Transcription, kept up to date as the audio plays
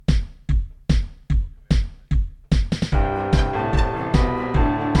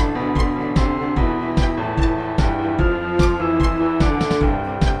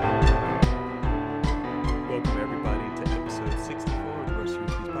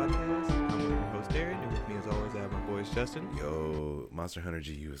Podcast. I'm one of your hosts, Darren, and with me as always I have my boys Justin, Yo, Monster Hunter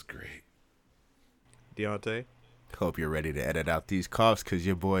GU is great. Deontay, Hope you're ready to edit out these coughs because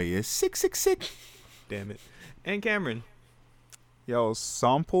your boy is sick. damn it, and Cameron. Yo,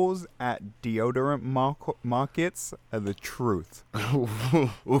 samples at deodorant markets are the truth.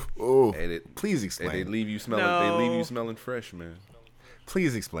 Please explain. They leave you smelling. No. They leave you smelling fresh, man.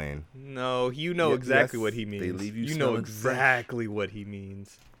 Please explain. No, you know Ye- exactly yes, what he means. they leave you know smelling fresh. exactly what he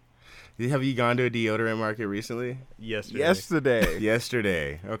means. Have you gone to a deodorant market recently? Yesterday.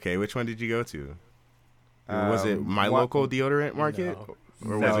 Yesterday. Okay, which one did you go to? Or was it my what- local deodorant market? No.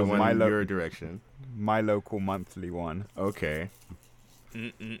 Or was No, it one my in lo- your direction? My local monthly one. Okay.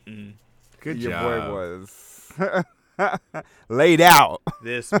 Mm-mm-mm. Good Your job. boy was laid out.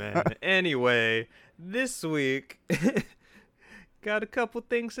 This man. Anyway, this week got a couple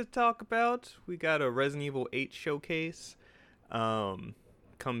things to talk about. We got a Resident Evil 8 showcase.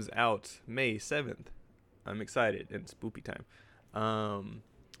 Comes out May 7th. I'm excited. It's spoopy time.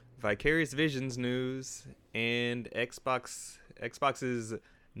 Vicarious Visions news and Xbox's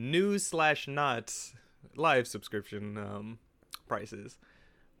news/not live subscription prices.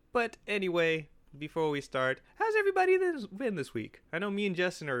 But anyway, before we start, how's everybody been this week? I know me and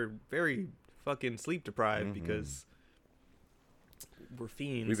Justin are very fucking sleep deprived because we're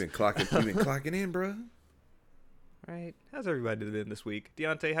fiends. We've been clocking in, bro. Right? How's everybody been this week?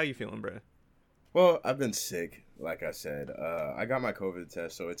 Deontay, how you feeling, bro? Well, I've been sick, like I said. I got my COVID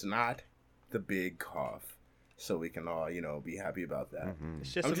test, so it's not the big cough. So we can all, be happy about that.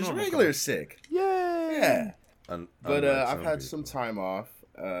 It's just I'm a just normal regular cough. sick. Yay! Yeah. But Unlike I've had people. some time off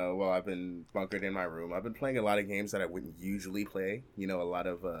while I've been bunkered in my room. I've been playing a lot of games that I wouldn't usually play. A lot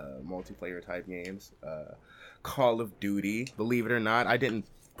of multiplayer type games. Call of Duty. Believe it or not, I didn't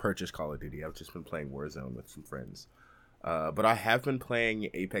purchase Call of Duty. I've just been playing Warzone with some friends. But I have been playing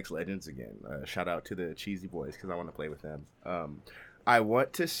Apex Legends again. Shout out to the Cheesy Boys because I want to play with them. I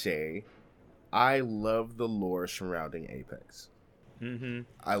want to say I love the lore surrounding Apex. Mm-hmm.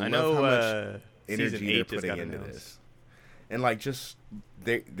 I love know how much Season energy they're 8 just putting got into announced. this. And just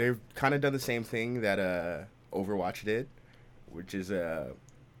they've kind of done the same thing that Overwatch did, which is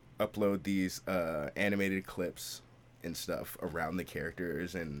upload these animated clips and stuff around the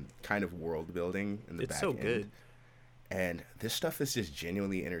characters and kind of world building in the It's back so end. good. And this stuff is just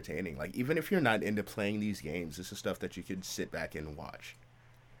genuinely entertaining. Like, even if you're not into playing these games, this is stuff that you could sit back and watch.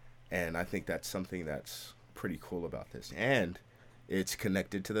 And I think that's something that's pretty cool about this. And it's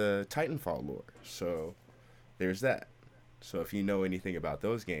connected to the Titanfall lore. So there's that. So if you know anything about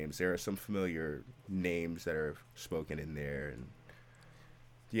those games, there are some familiar names that are spoken in there. And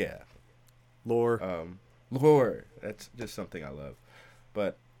yeah. Lore. Lore. That's just something I love.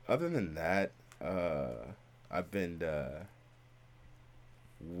 But other than that, I've been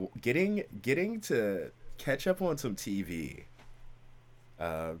getting to catch up on some TV.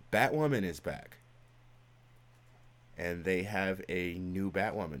 Batwoman is back, and they have a new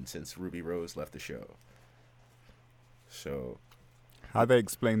Batwoman since Ruby Rose left the show. So How they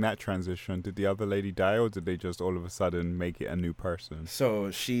explain that transition? Did the other lady die, or did they just all of a sudden make it a new person?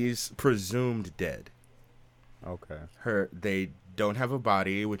 she's presumed dead. Okay. They don't have a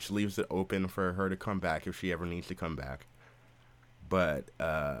body, which leaves it open for her to come back if she ever needs to come back. But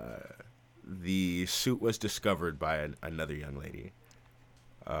the suit was discovered by another young lady.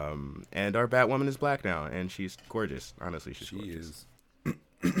 And our Batwoman is black now, and she's gorgeous. Honestly, she's She gorgeous.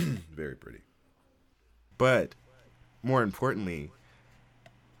 is very pretty. But more importantly,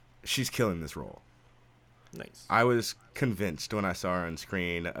 she's killing this role. Nice. I was convinced when I saw her on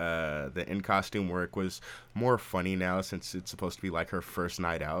screen. The in-costume work was more funny now since it's supposed to be like her first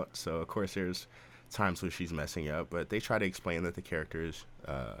night out. So, of course, there's times where she's messing up. But they try to explain that the character is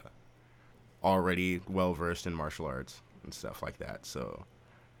already well-versed in martial arts and stuff like that. So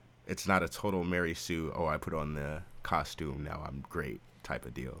it's not a total Mary Sue, I put on the costume, now I'm great type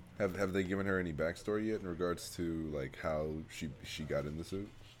of deal. Have they given her any backstory yet in regards to like how she got in the suit?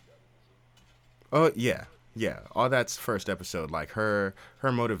 Oh, yeah. Yeah, all that's first episode. Like, her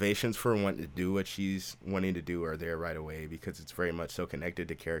motivations for wanting to do what she's wanting to do are there right away because it's very much so connected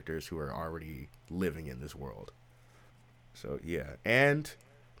to characters who are already living in this world. So, yeah. And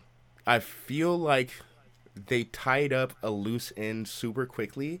I feel like they tied up a loose end super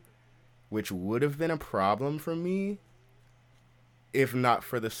quickly, which would have been a problem for me if not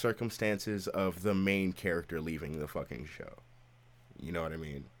for the circumstances of the main character leaving the fucking show. You know what I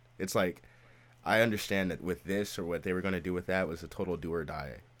mean? It's like, I understand that with this or what they were going to do with that was a total do or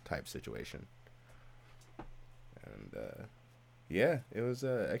die type situation. And, yeah, it was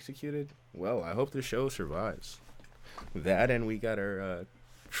executed well. I hope the show survives. That, and we got our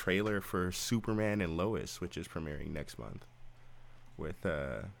trailer for Superman and Lois, which is premiering next month, with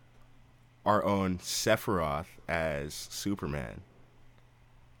our own Sephiroth as Superman.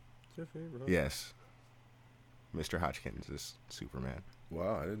 Yes, Mr. Hodgkins is Superman.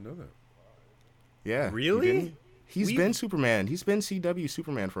 Wow, I didn't know that. Yeah, you Really? didn't? He's been Superman. He's been CW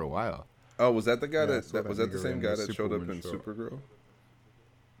Superman for a while. Oh, was that the guy Yeah, I that, saw that that was that the nigga same in guy the that showed up Superwoman in show. Supergirl?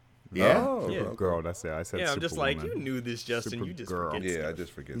 Yeah. Oh, Yeah. okay. Girl, that's it. I said Yeah, I'm just like, Superwoman. you knew this, Justin. You just Supergirl. forget Yeah, I stuff.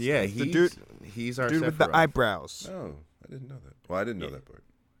 just forget. Yeah, stuff. he's our Dude Sephiroth. with the eyebrows. Oh, I didn't know that. Well, I didn't know that part.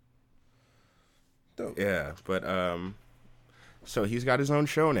 Dope. Yeah, but so he's got his own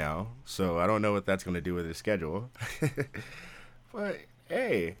show now. So I don't know what that's gonna do with his schedule. But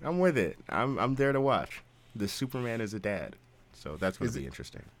hey, I'm with it. I'm there to watch. The Superman is a dad, so that's gonna be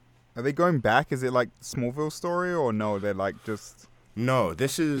interesting. Are they going back? Is it like Smallville story or no? They're like just No,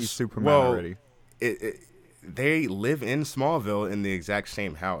 this is he's Superman well, already. They live in Smallville in the exact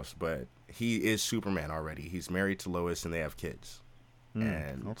same house, but he is Superman already. He's married to Lois, and they have kids.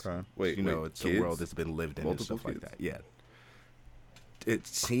 And Okay. Wait, you know, wait, it's kids? a world that's been lived in Multiple and stuff kids? like that. Yeah. It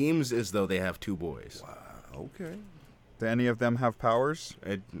seems as though they have 2 boys. Wow. Okay. Do any of them have powers?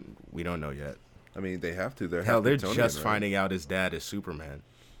 We don't know yet. I mean, they have to. They're Hell, they're Kryptonian, just right? finding out his dad is Superman,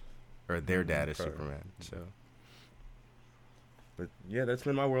 or their dad is Okay. Superman. So, but yeah, that's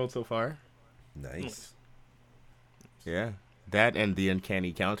been my world so far. Nice. Yeah, that and The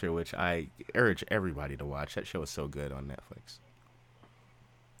Uncanny Counter, which I urge everybody to watch. That show is so good on Netflix.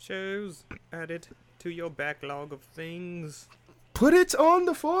 Shows added to your backlog of things. Put it on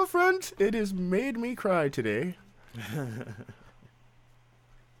the forefront. It has made me cry today.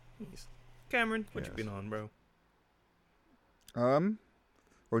 Cameron, what you Yes. been on, bro?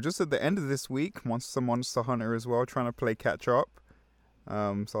 Well, just at the end of this week, Monster Hunter as well, trying to play catch up.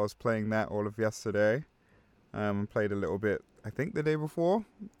 So I was playing that all of yesterday. Played a little bit, I think, the day before.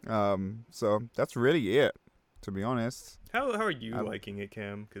 So that's really it, to be honest. How are you liking it,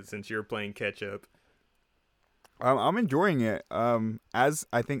 Cam? Because since you're playing catch up, I'm enjoying it. I'm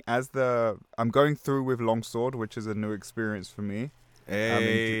going through with Longsword, which is a new experience for me.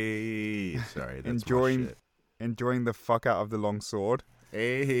 Hey, sorry, that's enjoying my shit. enjoying the fuck out of the Longsword.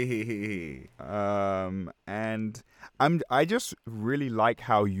 Hey, And I just really like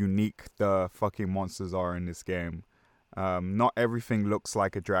how unique the fucking monsters are in this game. Not everything looks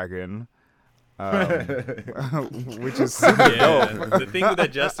like a dragon, which is super yeah, dope. the thing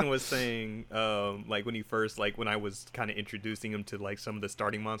that Justin was saying, like when I was kind of introducing him to like some of the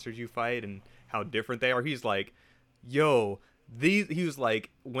starting monsters you fight and how different they are, he's like, yo, he was like,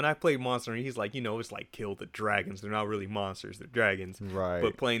 when I played Monster Hunter, he's like, it's like kill the dragons. They're not really monsters, they're dragons. Right.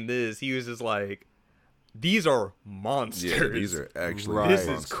 But playing this, he was just like, these are monsters. Yeah, these are actually Right. This is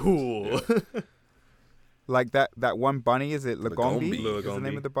monsters. cool. Yeah. Like that one bunny, is it Lagombi? Lagombi. Is the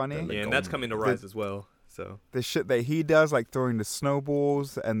name of the bunny? Yeah, Yeah, and that's coming to Rise as well. So The shit that he does, like throwing the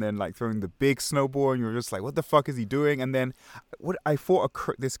snowballs and then like throwing the big snowball, and you're just like, what the fuck is he doing? And then I fought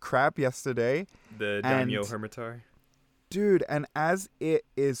this crab yesterday. the And- Daimyo Hermitar. Dude, and as it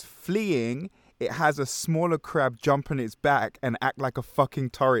is fleeing, it has a smaller crab jump on its back and act like a fucking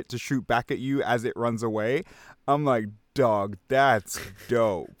turret to shoot back at you as it runs away. I'm like, dog, that's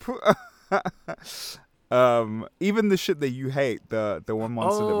dope. Even the shit that you hate, the one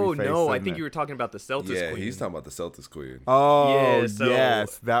monster that Oh we faced. no, I in think it. you were talking about the Celtics Yeah, Queen. he's talking about the Celtics Queen. Oh, Yeah, so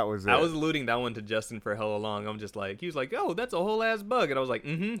yes, that was it. I was alluding that one to Justin for hella long. I'm just like, he was like, oh, that's a whole ass bug. And I was like,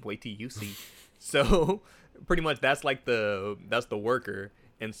 wait till you see. So pretty much that's the worker.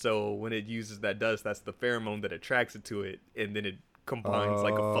 And so when it uses that dust, that's the pheromone that attracts it to it. And then it combines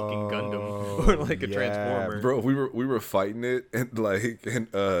like a fucking Gundam or like a yeah. Transformer. Bro, we were fighting it and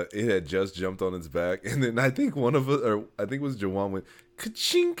it had just jumped on its back, and then I think one of us, or I think it was Jawan, went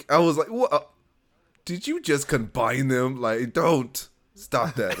ka-chink. I was like, what? Did you just combine them? Like, don't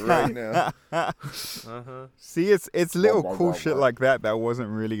stop that right now. See, it's little cool shit like that wasn't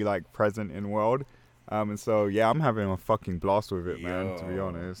really like present in World. And so yeah, I'm having a fucking blast with it, man, to be Yo.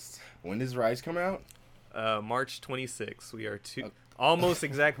 honest. When does Rise come out? March 26th. We are almost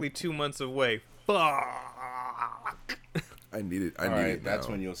exactly 2 months away. Fuck. I need it. All right, that's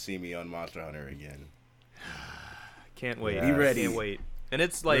now. when you'll see me on Monster Hunter again. Can't wait. Be ready. Can't wait. And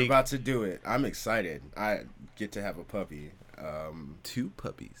it's We're like, about to do it. I'm excited. I get to have a puppy. 2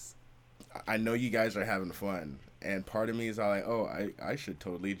 puppies. I know you guys are having fun, and part of me is all like, oh, I should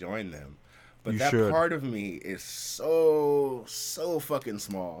totally join them. But You that should. part of me is so fucking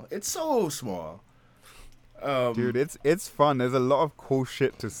small. It's so small. Dude, it's fun. There's a lot of cool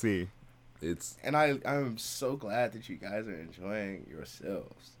shit to see. It's And I'm so glad that you guys are enjoying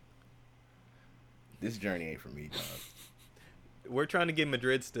yourselves. This journey ain't for me, dog. We're trying to get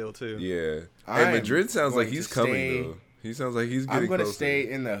Madrid still too. Yeah. I'm And Madrid sounds like going he's to coming stay- though. He sounds like he's getting I'm gonna closer. stay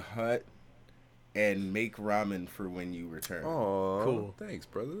in the hut and make ramen for when you return. Oh, Cool. Thanks,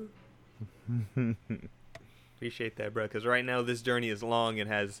 brother. Appreciate that, bro. Because right now this journey is long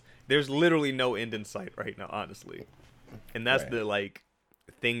and there's literally no end in sight right now, honestly. And that's Right. the like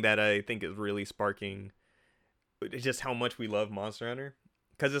thing that I think is really sparking. It's just how much we love Monster Hunter.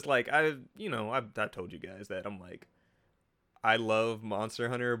 Because it's like I've told you guys that I'm like I love Monster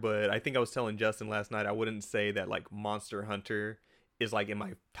Hunter, but I think I was telling Justin last night I wouldn't say that like Monster Hunter is like in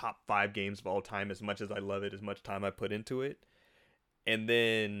my top 5 games of all time as much as I love it, as much time I put into it. And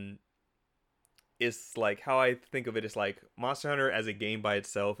then it's like how I think of it is like Monster Hunter as a game by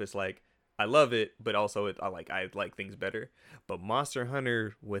itself is like I love it, but also I like things better. But Monster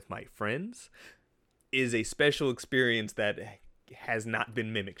Hunter with my friends is a special experience that has not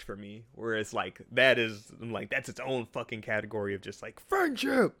been mimicked for me. Whereas like that's its own fucking category of just like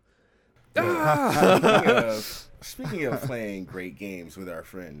friendship. Speaking of playing great games with our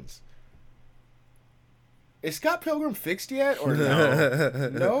friends, is Scott Pilgrim fixed yet or no?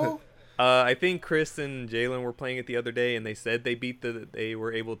 No? I think Chris and Jalen were playing it the other day, and they said they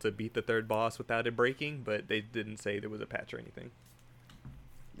were able to beat the third boss without it breaking, but they didn't say there was a patch or anything.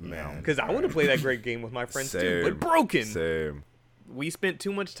 Man. Because I want to play that great game with my friends too, but Same. broken. Same. We spent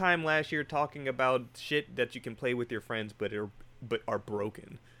too much time last year talking about shit that you can play with your friends, but are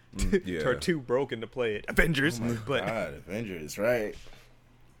broken. Yeah. Are too broken to play it. Avengers, but God, Avengers, right?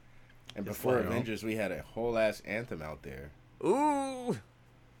 And before like- Avengers, we had a whole ass Anthem out there. ooh.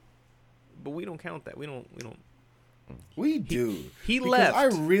 But we don't count that. We don't. We do. He Because left. I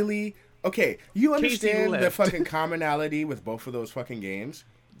really okay. You Casey understand the left. fucking commonality with both of those fucking games.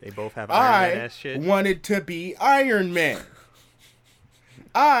 They both have Iron Man I ass shit. wanted to be Iron Man.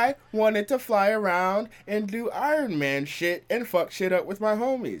 I wanted to fly around and do Iron Man shit and fuck shit up with my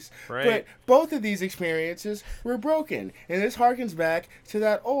homies. Right. But both of these experiences were broken. And this harkens back to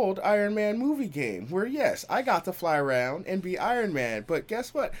that old Iron Man movie game where, yes, I got to fly around and be Iron Man. But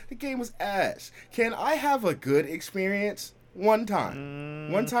guess what? The game was ass. Can I have a good experience one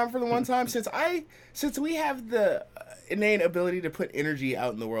time? One time for the one time? Since we have the innate ability to put energy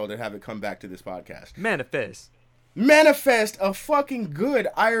out in the world and have it come back to this podcast. Manifest a fucking good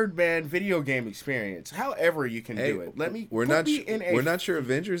Iron Man video game experience. However you can do it. Let me. We're put not. me in a. We're not sure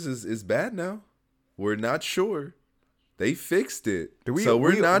Avengers is bad now. We're not sure. They fixed it. We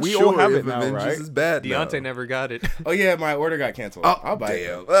We're not all sure have if it now, Avengers right? is bad Deontay now. never got it. Oh yeah, my order got canceled. Oh, I'll buy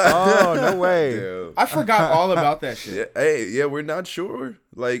damn. it. Oh, no way. Damn. I forgot all about that shit. Yeah, we're not sure.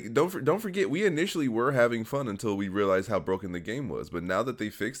 Like, don't forget, we initially were having fun until we realized how broken the game was. But now that they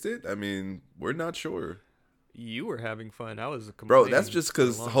fixed it, I mean, we're not sure. You were having fun. I was Bro, complaining that's just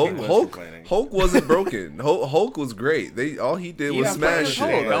because for a long Hulk, time. was Hulk, complaining. Hulk wasn't broken. Hulk was great. All he did was Yeah, smash but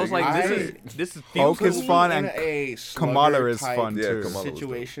shit. Hulk. I was like, I- this is Hulk feels is good. fun in and a Kamala is slugger fun type Yeah, too. Kamala was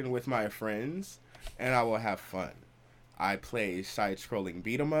situation with my friends, and I will have fun. I play side-scrolling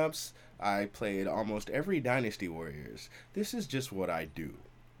beat 'em ups. I played almost every Dynasty Warriors. This is just what I do,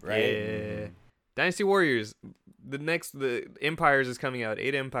 right? Yeah. Dynasty Warriors. The Empires is coming out.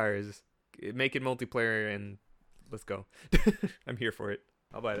 8 Empires. Make it multiplayer and let's go. I'm here for it.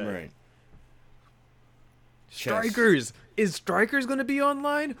 I'll buy that. Right. Strikers. Is Strikers gonna be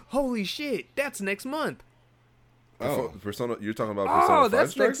online? Holy shit! That's next month. Oh, Persona, you're talking about Persona Oh, 5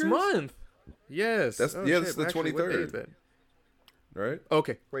 that's Strikers? next month. Yes. That's- Oh, yeah, shit. it's the Actually, what day is 23rd. that? Right?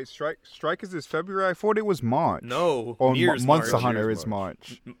 Okay. Wait, Strikers is February? I thought it was March. No. Or Niers Monster March. Hunter Niers is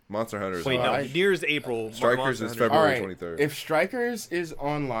March. March. Monster Hunter is Wait, So no. I- Niers April. Strikers Monster is Hunter- all February right. 23rd. If Strikers is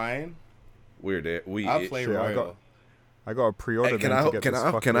online, We're there. I'll play Shit, I Royal. I got to pre-order Hey, them to get this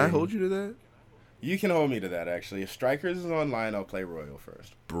fucking... can I hold you to that? You can hold me to that, actually. If Strikers is online, I'll play Royal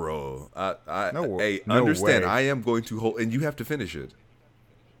first. Bro, No hey, no understand, way. I am going to hold, and you have to finish it.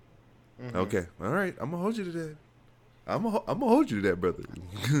 Okay, all right, I'm gonna hold you to that. I'm gonna hold you to that, brother.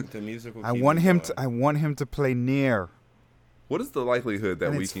 The musical. I keep want it him going. to. I want him to play Near. What is the likelihood that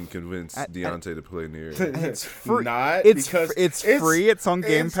And we it's- can convince and- Deontay to play near? It's free. Not It's because it's free. It's on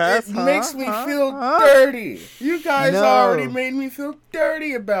Game Pass. It huh? makes me Huh? feel Huh? dirty. You guys No. already made me feel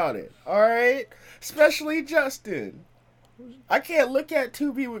dirty about it. All right, especially Justin. I can't look at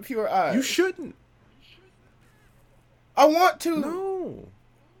 2B with pure eyes. You shouldn't. I want to. No,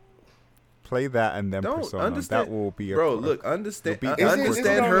 Play that and then don't Persona. understand. That will be a bro. Look, understand. You'll be- Is it- Understand is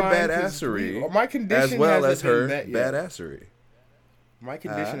it her online? 'Cause badassery my condition as well hasn't as been her met yet. badassery. My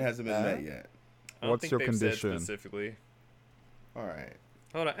condition hasn't been met yet. I don't What's think your they've condition? said specifically. All right.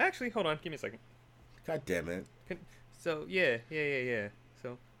 Hold on. Actually, hold on. Give me a second. God damn it. So yeah.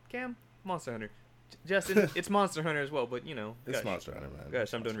 So Cam, Monster Hunter. Justin, it's Monster Hunter as well, but It's gosh, Monster Hunter, man.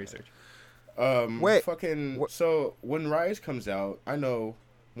 Gosh, I'm doing research. Wait, So when Rise comes out, I know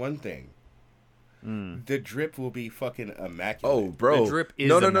one thing. The drip will be fucking immaculate. Oh, bro. The drip is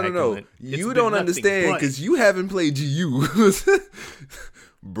no. immaculate. It's You been don't nothing understand but- because you haven't played GU.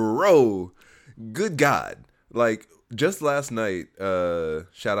 Bro, good God. Like, just last night,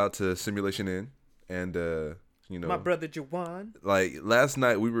 shout out to Simulation Inn and, My brother Jawan. like, last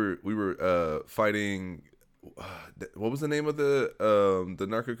night we were fighting, what was the name of the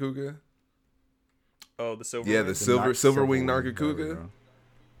Narcocuga? Oh, the silver. Yeah, one? the Silverwing Silverwing, there we Narcocuga. go.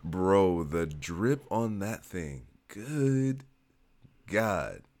 Bro, the drip on that thing. Good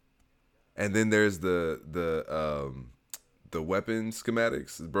God. And then there's the weapon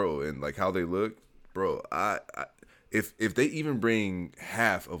schematics, bro, and like how they look. Bro, if they even bring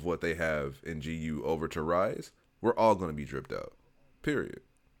half of what they have in GU over to Rise, we're all going to be dripped out. Period.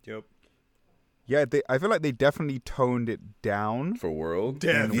 Yep. Yeah, I feel like they definitely toned it down. For World?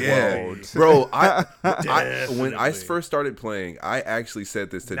 Definitely. Yeah. World. Bro, when I Definitely. first started playing, I actually said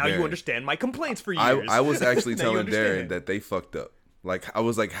this to Now Darren. you understand my complaints for years. I was actually Now you telling Darren understand. that they fucked up. Like, I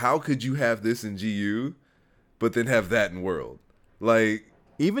was like, how could you have this in GU, but then have that in World? Like,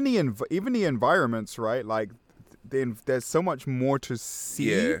 Even the environments, right? Like, there's so much more to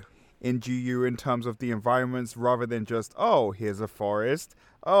see Yeah. in GU in terms of the environments, rather than just, oh, here's a forest,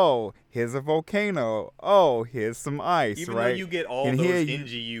 oh, here's a volcano, oh, here's some ice, Even right? though you get all And those here in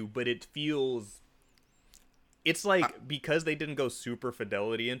GU, but it feels. It's like because they didn't go super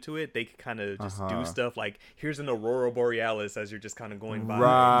fidelity into it, they could kind of just do stuff like here's an aurora borealis as you're just kind of going by.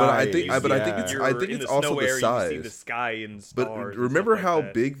 Right. but I think, Yeah. but I think it's, You're I think in it's the also snow the area, size. You see the sky and But stars. and remember stuff like how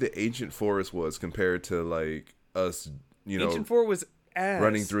that. big the ancient forest was compared to like us, Ancient Four was ass.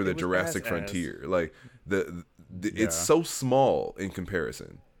 running through the It was Jurassic ass. Frontier. Like the Yeah. it's so small in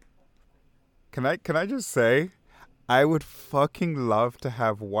comparison. Can I just say, I would fucking love to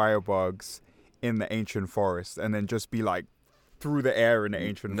have wirebugs in the ancient forest, and then just be like through the air in the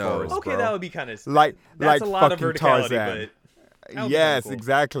ancient No. forest. Okay, bro. that would be kind of like that's a lot of fucking verticality, Tarzan. but that would be Yes, cool.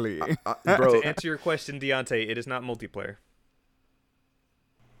 exactly. Bro, To answer your question, Deontay, it is not multiplayer.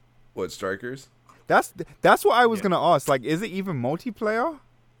 what, Strikers? That's what I was gonna ask. Like, is it even multiplayer?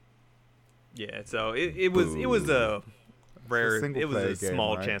 Yeah, so it was a rare, single it was a player game,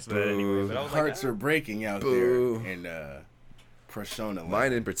 small right? chance of that anyway. But I was Hearts like, are breaking out Boo. there in Persona.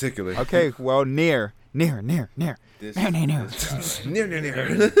 Mine in particular. Okay, well, near. This, No. this guy,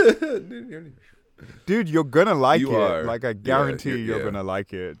 Near. Dude, you're gonna like You it. are. Like, I Yeah, guarantee you're- you're yeah. gonna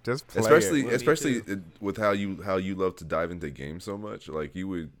like it. Just play Especially, it. Well, me especially too. with how you love to dive into games so much. Like you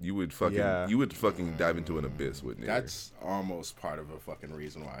would fucking dive into an abyss with Nier. That's almost part of a fucking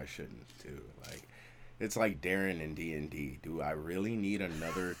reason why I shouldn't too. Like, it's like Darren and D&D. Do I really need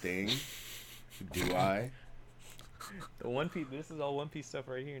another thing? Do I? the One Piece. This is all One Piece stuff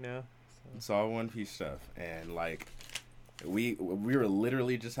right here now. It's all One Piece stuff, and like, we were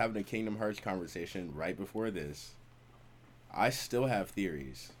literally just having a Kingdom Hearts conversation right before this. I still have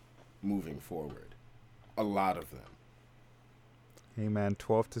theories moving forward, a lot of them. Hey man,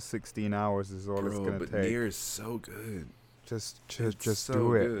 12 to 16 hours is all it's Bro, gonna but take. Nier is so good. Just It's so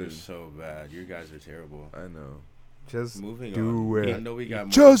do it. good. They're so bad. You guys are terrible. I know. Just Moving do on. it. I know we got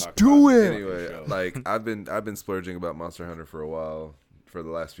more Just to talk do about it. in the Anyway, show. like I've been splurging about Monster Hunter for a while, for the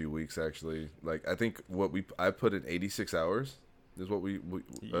last few weeks actually. Like I think I put in 86 hours is what we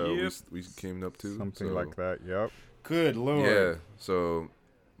Yep. we came up to something so, like that. Yep. Good lord. Yeah, so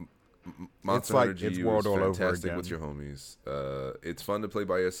Monster like Hunter it's GU world is all over fantastic with again. your homies. It's fun to play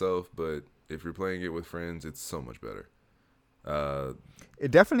by yourself, but if you're playing it with friends, it's so much better.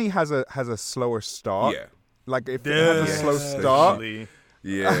 It definitely has a slower start. Yeah, Like if it has a Yes. slow start, Definitely.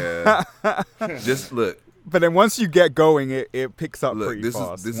 yeah. Just look, but then once you get going, it picks up look. pretty This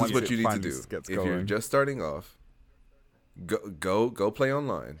fast. is once what it you need to finally do. Gets If going. you're just starting off, go play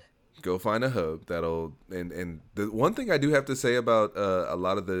online. Go find a hub that'll and the one thing I do have to say about a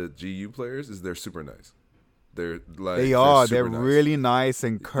lot of the GU players is they're super nice. They're like They're super nice. really nice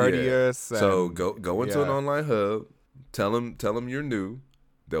and courteous. Yeah. So and- go into an yeah. online hub. Tell them you're new.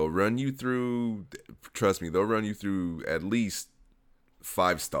 They'll run you through. Trust me, they'll run you through at least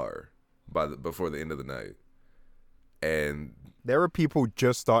 5-star before the end of the night. And There are people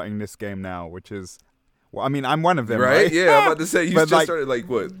just starting this game now, which is, well, I mean, I'm one of them, right? right? Yeah, I'm about to say you But, just like, started like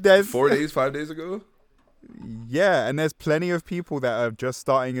what? there's- 5 days ago. Yeah, and there's plenty of people that are just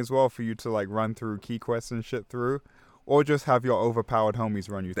starting as well for you to like run through key quests and shit through, or just have your overpowered homies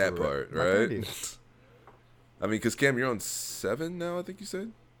run you That through part, it. Like I right? did. I mean, because Cam, you're on 7 now. I think you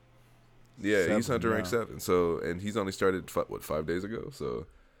said. Yeah, he's 7, Hunter rank yeah. 7. So, and he's only started 5 days ago. So,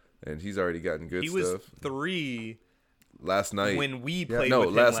 and he's already gotten good He stuff. was 3 last night. when we played with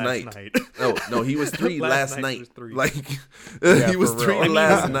him last last night. night. No, he was 3 last night night. was 3. Like Yeah, he was for 3 real. I mean,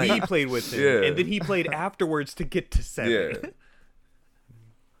 last we night. played with him, Yeah. and then he played afterwards to get to 7. Yeah.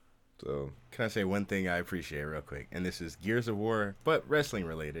 So Can I say one thing I appreciate real quick? And this is Gears of War, but wrestling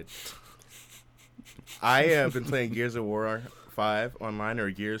related. I have been playing Gears of War 5 online, or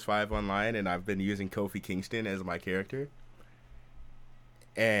Gears 5 online, and I've been using Kofi Kingston as my character.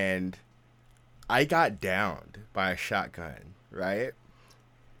 And I got downed by a shotgun, right?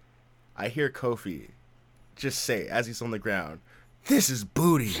 I hear Kofi just say, as he's on the ground, "This is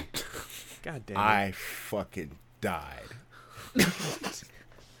booty." God damn it. I fucking died.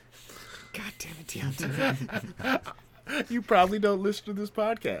 God damn it, Deontay. You probably don't listen to this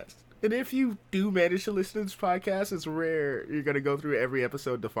podcast. And if you do manage to listen to this podcast, it's rare you're going to go through every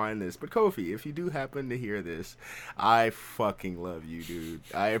episode to find this. But Kofi, if you do happen to hear this, I fucking love you, dude.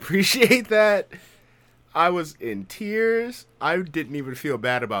 I appreciate that. I was in tears. I didn't even feel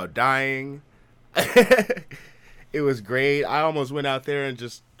bad about dying. It was great. I almost went out there and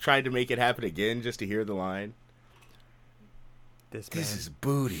just tried to make it happen again just to hear the line. This man. This is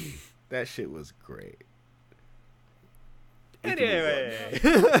booty. That shit was great. Anyway.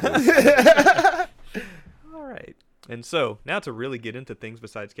 All right. And so, now to really get into things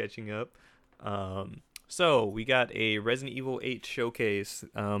besides catching up. So, we got a Resident Evil 8 showcase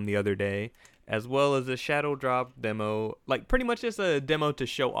the other day, as well as a Shadow Drop demo. Like, pretty much just a demo to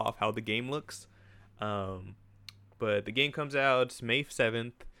show off how the game looks. But the game comes out May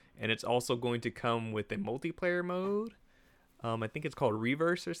 7th, and it's also going to come with a multiplayer mode. I think it's called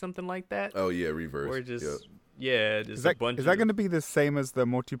Reverse or something like that. oh yeah, reverse. Or just... Yep. Yeah, just Is that a bunch is that of... going to be the same as the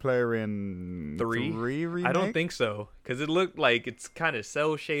multiplayer in 3? 3 remake? I don't think so, because it looked like it's kind of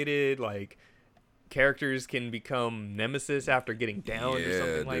cell shaded. Like characters can become nemesis after getting downed or Yeah,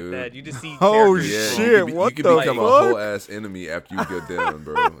 something like dude. that. You just see Oh, characters Yeah, shit, you what could the become a fuck? whole ass enemy after you go down,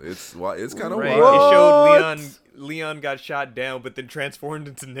 bro. It's kind of Right, wild. it showed What? Leon got shot down, but then transformed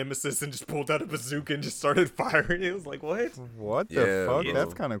into Nemesis and just pulled out a bazooka and just started firing. It was like, what? What the Yeah, fuck? bro.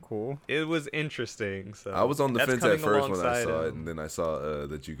 That's kind of cool. It was interesting. So I was on the that's fence at coming first when I alongside, saw it, and then I saw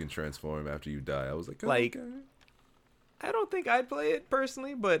that you can transform after you die. I was like, oh, Like, okay. I don't think I'd play it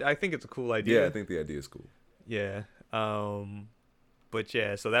personally, but I think it's a cool idea. Yeah, I think the idea is cool. Yeah. But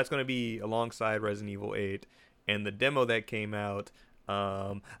yeah, so that's going to be alongside Resident Evil 8. And the demo that came out,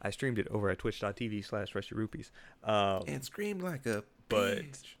 I streamed it over at twitch.tv/RustyRupees. And scream like a But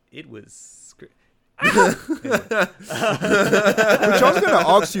bitch. it was... Which I was going to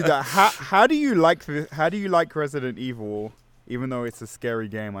ask you that. How do you like Resident Evil, even though it's a scary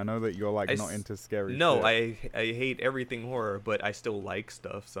game? I know that you're like I not s- into scary. No, shit. I hate everything horror, but I still like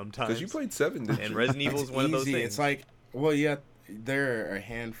stuff sometimes. Because you played 7, didn't And you? Resident Evil is It's one of those easy. things. It's like, well, yeah, there are a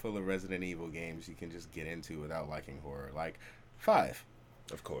handful of Resident Evil games you can just get into without liking horror. Like 5.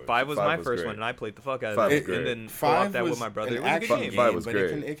 Of course. 5 was my was first great. one, and I played the fuck out of 5 it. was great. And then 5 fought that was with my brother. an It was a good action game. game, 5 was but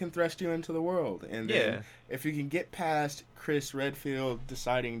great. it can thrust you into the world. And then Yeah. if you can get past Chris Redfield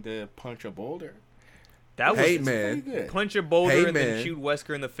deciding to punch a boulder, That was Hey, it's man. pretty good. punch a boulder Hey, and then man. shoot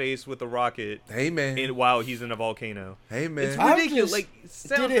Wesker in the face with a rocket Hey, man. while he's in a volcano. Hey, It's man. I'm ridiculous. just- Like, it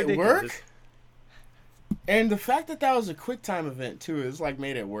sounds did it ridiculous. work? And the fact that was a quick time event too is like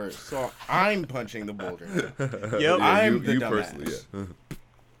made it worse. So I'm punching the boulder. Yep. Yeah, I'm the you dumbass. personally, yeah.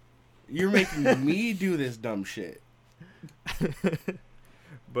 You're making me do this dumb shit.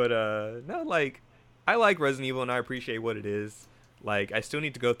 But no, like I like Resident Evil and I appreciate what it is. Like I still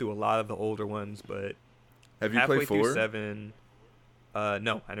need to go through a lot of the older ones, but Have you halfway played through 4? 7.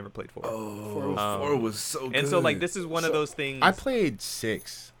 No, I never played 4. Oh, Um, 4 was so good. and so like this is one of So, those things. I played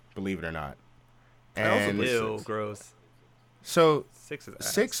 6, believe it or not. I also And played Ew, 6. gross. so 6 is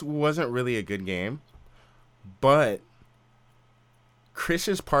ass. 6 wasn't really a good game, but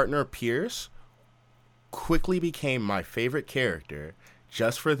Chris's partner Pierce quickly became my favorite character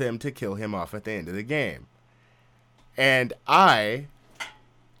just for them to kill him off at the end of the game. And I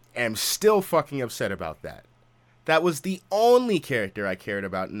am still fucking upset about that. That was the only character I cared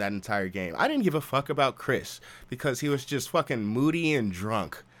about in that entire game. I didn't give a fuck about Chris because he was just fucking moody and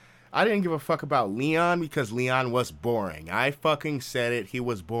drunk. I didn't give a fuck about Leon because Leon was boring. I fucking said it. He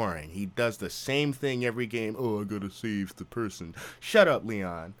was boring. He does the same thing every game. Oh, I gotta save the person. Shut up,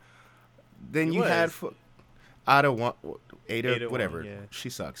 Leon. Then He you had was. Ada, Ada one, whatever. yeah. She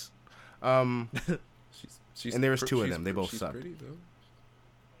sucks. She's And there was pr- 2 of she's them. They pr- both she's sucked. pretty, though.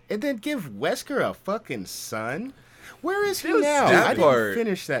 And then give Wesker a fucking son. Where is he That was now? stupid. I That didn't part-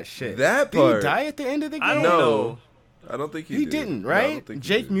 finish that shit. that Did he part- die at the end of the game? I don't No. know. I don't think He did. didn't, No, I don't right? think he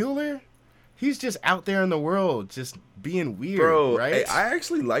Jake did. Mueller? He's just out there in the world, just being weird, Bro, right? I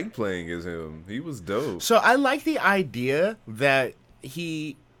actually like playing as him. He was dope. So I like the idea that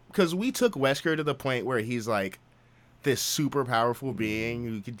because we took Wesker to the point where he's like this super powerful being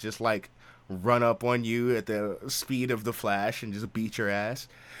who could just like run up on you at the speed of the Flash and just beat your ass.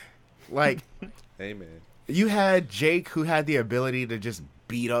 Like, Hey, man. you had Jake who had the ability to just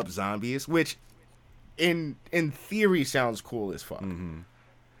beat up zombies, which in theory sounds cool as fuck. Mm-hmm.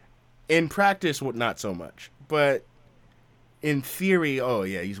 In practice, not so much. But in theory, oh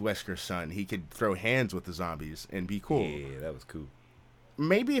yeah, he's Wesker's son. He could throw hands with the zombies and be cool. Yeah, that was cool.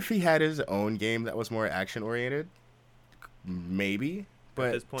 Maybe if he had his own game that was more action oriented, maybe. But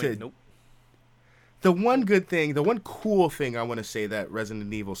At this point, nope. the one good thing, the one cool thing I want to say that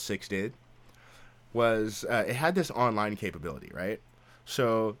Resident Evil 6 did was it had this online capability, right?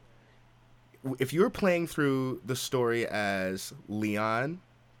 So if you were playing through the story as Leon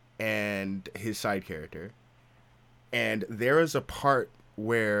and his side character, and there is a part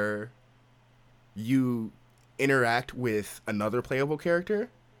where you interact with another playable character,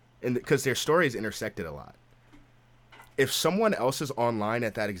 and because their stories intersected a lot. If someone else is online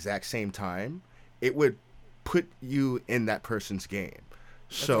at that exact same time, it would put you in that person's game.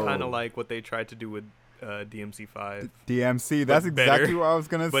 That's So kind of like what they tried to do with DMC5. DMC. That's But better. exactly what I was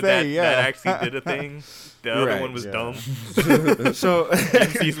gonna But say. that Yeah. actually did a thing. The other Right, one was yeah. dumb. so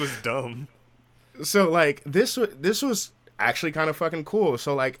DMC's was dumb. so like this was actually kind of fucking cool.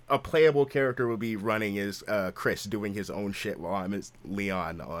 So like a playable character would be running as Chris doing his own shit while I'm as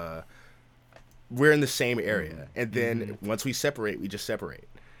Leon. We're in the same area, and then once we separate, we just separate,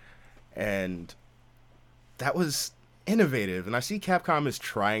 and that was innovative. And I see Capcom is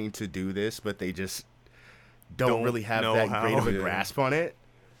trying to do this, but they just don't really have know that how. great of a Yeah. grasp on it.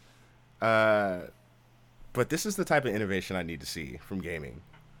 But this is the type of innovation I need to see from gaming.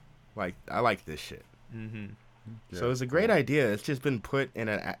 Like, I like this shit. Hmm. So it was a great idea. It's just been put in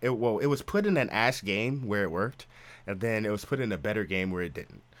it was put in an ass game where it worked, and then it was put in a better game where it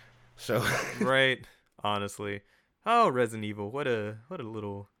didn't. So Right. Honestly. Oh, Resident Evil. What a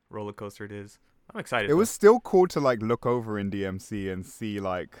little roller coaster it is. I'm excited. It was still cool to like look over in DMC and see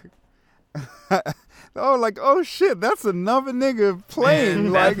like, oh shit, that's another nigga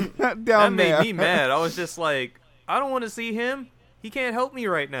playing Man, like that down made there. me mad. I was just like, I don't want to see him. He can't help me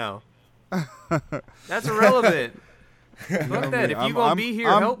right now. That's irrelevant. Fuck that. If you gonna be here,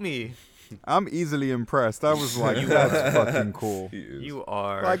 help me. I'm easily impressed. I was like, that's fucking cool. He is. You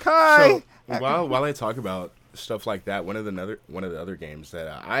are. Like, hi. So while I talk about stuff like that, one of the other games that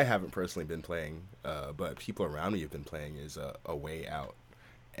I haven't personally been playing, but people around me have been playing is A Way Out,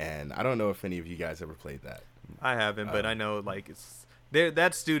 and I don't know if any of you guys ever played that. I haven't, but I know like it's there.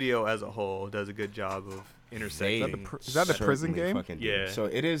 That studio as a whole does a good job of intersecting. Is that the prison Certainly game? fucking do. Yeah. So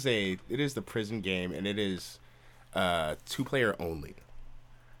it is the prison game, and it is 2-player only,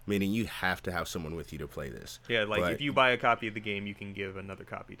 meaning you have to have someone with you to play this. Yeah, like But if you buy a copy of the game, you can give another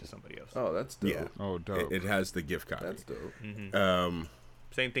copy to somebody else. Oh, that's dope. Yeah. Oh, dope. It has the gift copy. That's dope. Hmm.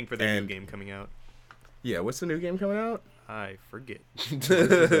 Same thing for the new and- game coming out. Yeah. What's the new game coming out? I forget.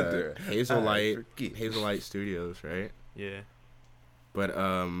 Hazelight Studios, right? Yeah. But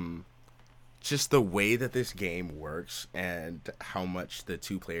just the way that this game works and how much the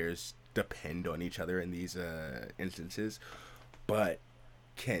two players depend on each other in these instances, but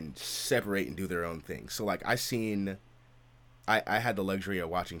can separate and do their own thing. So like I had the luxury of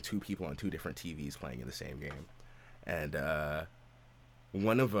watching two people on two different TVs playing in the same game, and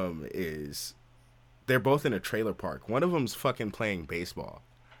one of them they're both in a trailer park. One of them's fucking playing baseball,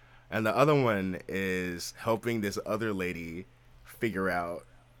 and the other one is helping this other lady figure out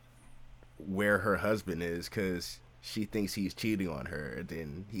where her husband is because she thinks he's cheating on her. And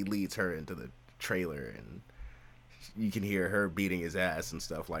then he leads her into the trailer, and you can hear her beating his ass and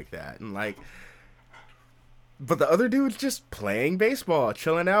stuff like that. And like, but the other dude's just playing baseball,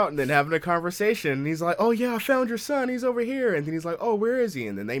 chilling out, and then having a conversation. And he's like, "Oh yeah, I found your son. He's over here." And then he's like, "Oh, where is he?"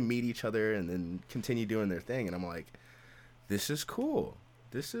 And then they meet each other and then continue doing their thing. And I'm like, this is cool.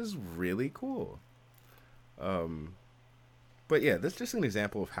 This is really cool. But yeah, that's just an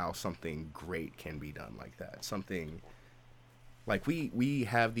example of how something great can be done like that. Something like we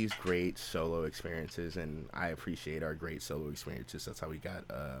have these great solo experiences, and I appreciate our great solo experiences. That's how we got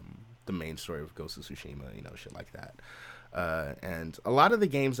the main story of Ghost of Tsushima, shit like that. And a lot of the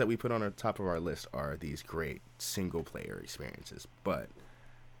games that we put on the top of our list are these great single player experiences. But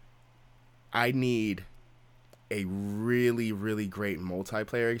I need a really, really great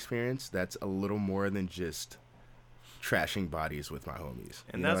multiplayer experience that's a little more than just trashing bodies with my homies.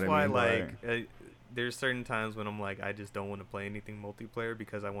 And You know that's what why, I mean? like, there's certain times when I'm like, I just don't want to play anything multiplayer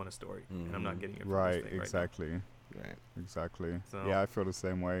because I want a story, and I'm not getting it from Right, this thing exactly. Right. Exactly. So- Yeah, I feel the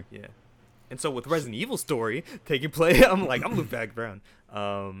same way. Yeah. And so with Resident Evil story taking place, I'm like, I'm Luke back Brown.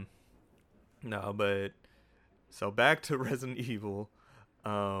 No, but so back to Resident Evil.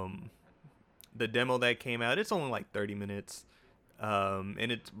 The demo that came out, it's only like 30 minutes. And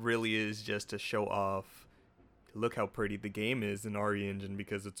it really is just to show off, look how pretty the game is in RE Engine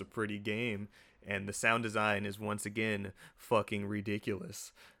because it's a pretty game. And the sound design is once again fucking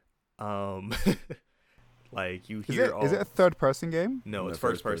ridiculous. Like you hear Is it a third-person game? No, No, it's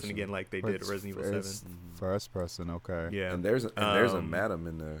first first person person. again, like they But did it's- Resident Evil 7. it's First person, okay. Yeah, And there's a Um, madam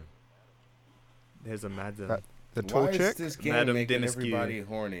in there. there's a Madden That- The Why tall is chick? this game Madam making Dinescu. everybody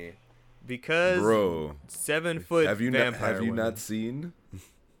horny? because Bro, 7-foot have you vampire. have you women. not seen?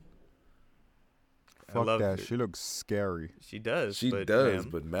 I Fuck love that. it. She looks scary. She does. She but, does, ma'am.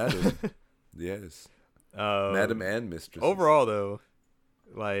 but madam, yes, madam and mistress. Overall, though,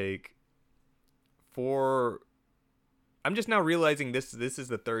 like I'm just now realizing this is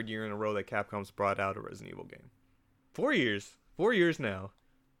the third year in a row that Capcom's brought out a Resident Evil game. 4 years now.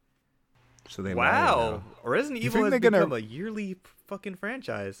 So they Wow, Resident You Evil think has they're gonna- become a yearly fucking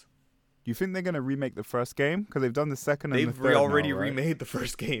franchise. Do you think they're gonna remake the first game? Because they've done the second and the They've third already now, right? remade the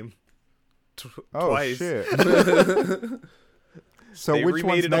first game Oh twice. shit! So They which remade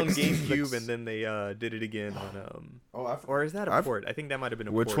one's it on next? GameCube and then they did it again on or is that a I've- port? I think that might have been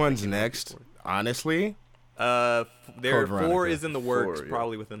a Which port. one's that came out next? before. Honestly, There Code 4 Veronica. is in the works, 4, yeah.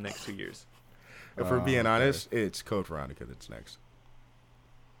 probably within the next 2 years. if we're being okay. honest, it's Code Veronica that's next.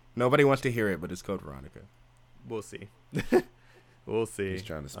 Nobody wants to hear it, but it's Code Veronica. We'll see. We'll see. He's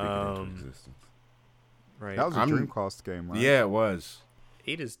trying to speak it into Um, existence. Right. That was a I'm- Dreamcast game, right? Yeah, it was.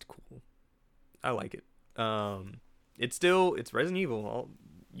 8 is cool. I like it. It's Resident Evil.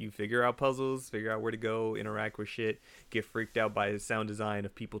 You figure out puzzles, figure out where to go, interact with shit, get freaked out by the sound design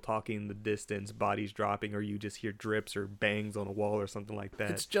of people talking in the distance, bodies dropping, or you just hear drips or bangs on a wall or something like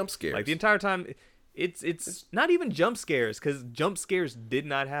that. It's jump scares. Like the entire time, it's not even jump scares because jump scares did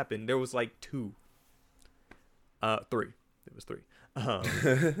not happen. There was like 2, 3. It was 3.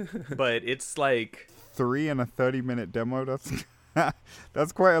 But it's like 3 and a 30-minute demo.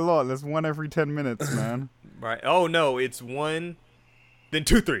 That's quite a lot. That's one every 10 minutes, man. right. Oh no, it's 1, then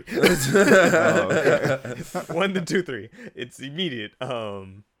 2, 3. Oh, okay. 1 then 2, 3. It's immediate.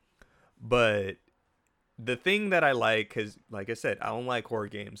 But the thing that I like, because like I said, I don't like horror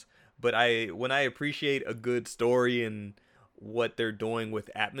games, but when I appreciate a good story and what they're doing with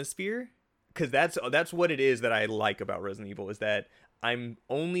atmosphere, because that's what it is that I like about Resident Evil, is that I'm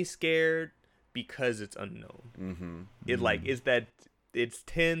only scared because it's unknown. Mm-hmm. It like is that it's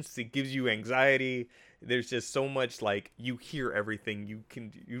tense, it gives you anxiety. There's just so much, like, you hear everything,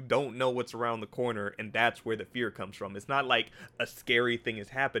 you don't know what's around the corner, and that's where the fear comes from. It's not like a scary thing is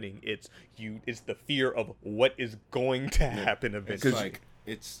happening, it's the fear of what is going to happen It's eventually. like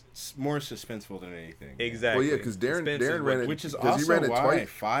it's more suspenseful than anything. Exactly. Well, yeah, because Darren Suspense ran it, Which is 'cause he also ran it why twice.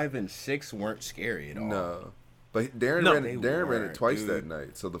 5 and 6 weren't scary at all. No, but Darren No. ran They it. Darren ran it weren't, twice dude. that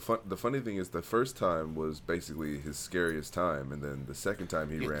night. So the funny thing is, the first time was basically his scariest time, and then the second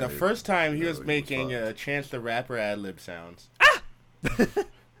time he ran The it. first time he no, was he was making fine. Chance the Rapper ad-lib sounds.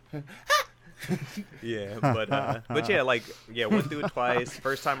 Yeah, but yeah, like, yeah, went through it twice.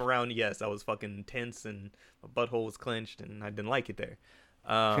 First time around, yes, I was fucking tense and my butthole was clenched and I didn't like it there.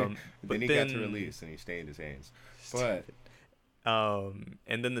 But then he got to release and he stained his hands. But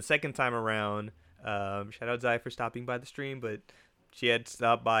and then the second time around, shout out Zai for stopping by the stream, but she had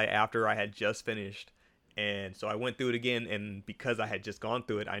stopped by after I had just finished. And so I went through it again, and because I had just gone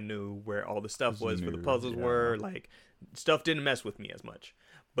through it, I knew where all the stuff was, where the puzzles were, like, stuff didn't mess with me as much.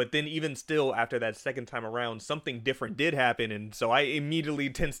 But then even still, after that second time around, something different did happen, and so I immediately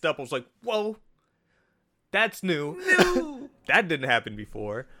tensed up. I was like, whoa, that's new. That didn't happen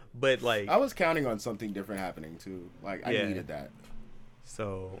before. But, like, I was counting on something different happening too. Like I Yeah. needed that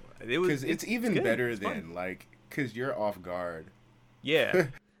so it was. because it's even good. better It's fun. than like because you're off guard. Yeah.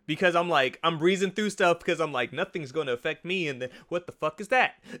 Because I'm like, I'm breezing through stuff because I'm like, nothing's going to affect me. And then, what the fuck is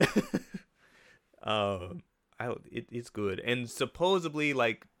that? It's good. And supposedly,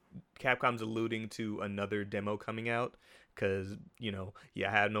 like, Capcom's alluding to another demo coming out. Because, you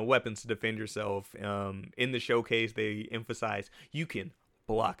have no weapons to defend yourself. In the showcase, they emphasize you can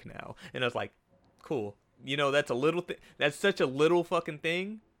block now. And I was like, cool. That's a little thing. That's such a little fucking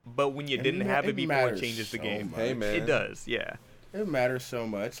thing. But when you didn't have it before, it matters changes the so game. much. Hey, man. It does, yeah. It matters so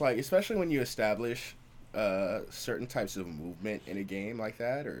much, like especially when you establish certain types of movement in a game like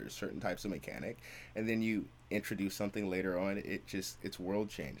that, or certain types of mechanic, and then you introduce something later on. It's world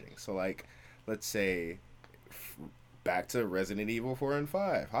changing. So like let's say back to Resident Evil 4 and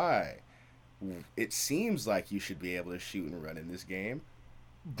 5. Hi. It seems like you should be able to shoot and run in this game.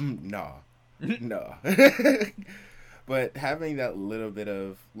 Nah. No. But having that little bit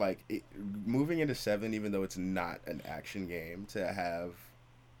of like moving into 7, even though it's not an action game, to have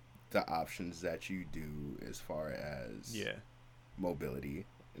the options that you do as far as mobility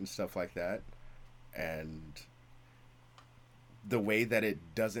and stuff like that, and the way that it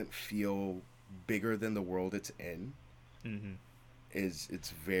doesn't feel bigger than the world it's in,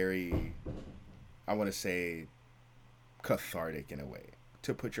 it's very, I want to say, cathartic in a way.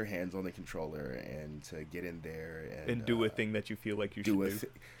 To put your hands on the controller and to get in there and do a thing that you feel like you should do.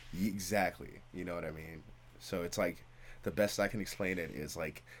 Exactly. You know what I mean? So it's like, the best I can explain it is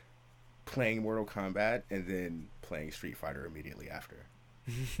like playing Mortal Kombat and then playing Street Fighter immediately after.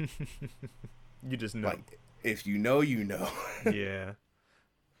 You just know. Like, if you know, you know. Yeah.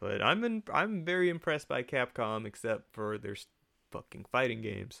 But I'm very impressed by Capcom, except for their fucking fighting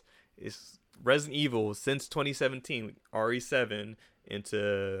games. It's Resident Evil since 2017, RE7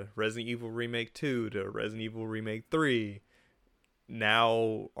 into Resident Evil Remake 2 to Resident Evil Remake 3.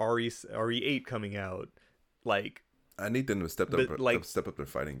 Now RE8 coming out. Like, I need them to step up their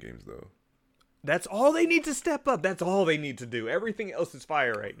fighting games though. That's all they need to step up. That's all they need to do. Everything else is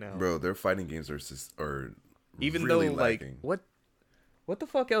fire right now. Bro, their fighting games are even really though lacking. Like what the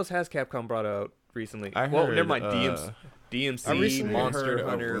fuck else has Capcom brought out recently? Heard, never mind. DMC, Monster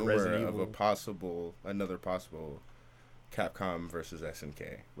Hunter, Resident Evil. Of another possible Capcom versus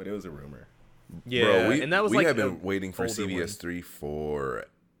SNK, but it was a rumor. Yeah, bro, and that was we have been waiting for CVS 3 forever.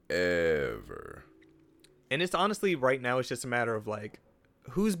 And it's honestly right now it's just a matter of like,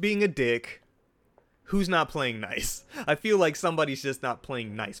 who's being a dick, who's not playing nice. I feel like somebody's just not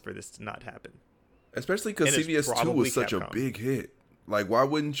playing nice for this to not happen. Especially because CVS 2 was such a big hit. Like, why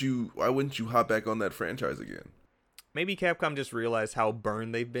wouldn't you hop back on that franchise again? Maybe Capcom just realized how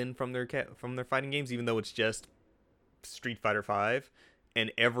burned they've been from their fighting games, even though it's just Street Fighter 5,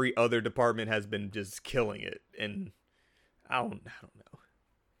 and every other department has been just killing it. And I don't know.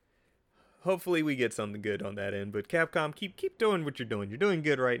 Hopefully we get something good on that end. But Capcom, keep doing what you're doing. You're doing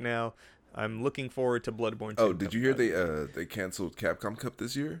good right now. I'm looking forward to Bloodborne 2. Oh, did you hear they canceled Capcom Cup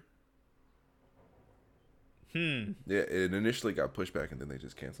this year? Yeah, it initially got pushed back and then they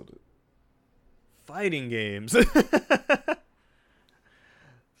just canceled it. Fighting games.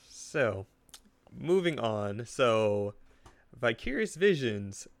 So, moving on. So, Vicarious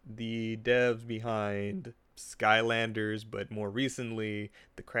Visions, the devs behind Skylanders, but more recently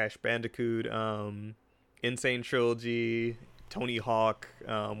the Crash Bandicoot Insane Trilogy, Tony Hawk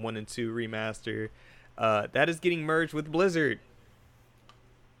 1 and 2 remaster, that is getting merged with Blizzard.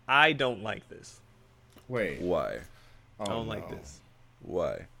 I don't like this. Wait. Why? I don't like this.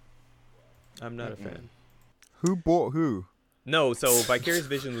 Why? I'm not a fan. Who bought who? No, so Vicarious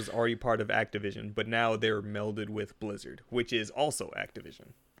Visions was already part of Activision, but now they're melded with Blizzard, which is also Activision.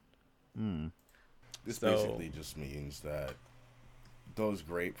 This basically just means that those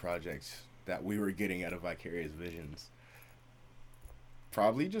great projects that we were getting out of Vicarious Visions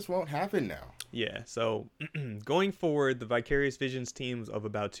probably just won't happen now. Yeah, so going forward, the Vicarious Visions teams of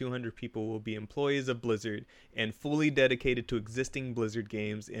about 200 people will be employees of Blizzard and fully dedicated to existing Blizzard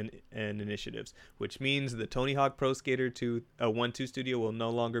games and initiatives, which means the Tony Hawk Pro Skater 1-2 studio will no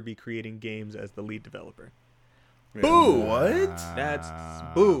longer be creating games as the lead developer. Yeah. Boo! What? That's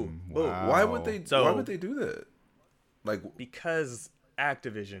boo. Boo. Wow. Why would they do that? Like, Because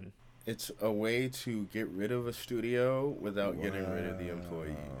Activision. It's a way to get rid of a studio without getting rid of the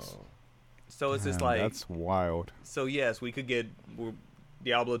employees. So it's just Man, like... that's wild. So yes, we could get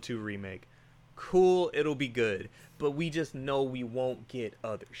Diablo 2 remake. Cool, it'll be good. But we just know we won't get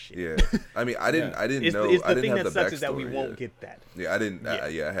other shit. yeah. I mean, I didn't know. It's I the didn't thing have that the sucks is that we backstory won't yet. get that. Yeah, I didn't.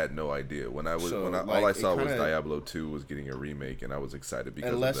 Yeah. I had no idea all I saw was Diablo 2 was getting a remake, and I was excited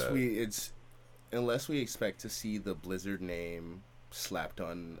because of that. Unless we expect to see the Blizzard name slapped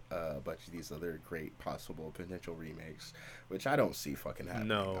on a bunch of these other great possible potential remakes, which I don't see fucking happening.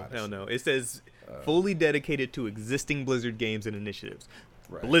 No, honestly. hell no. It says fully dedicated to existing Blizzard games and initiatives.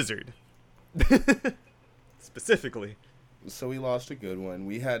 Right. Blizzard. Specifically. So we lost a good one.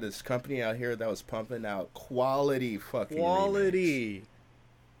 We had this company out here that was pumping out quality fucking remakes. Quality.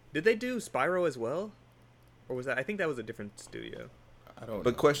 Did they do Spyro as well? Or was that... I think that was a different studio. I don't know.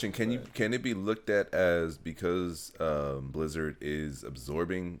 But question, can it be looked at as because Blizzard is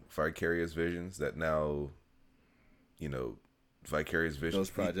absorbing Vicarious Visions that now, Vicarious Visions those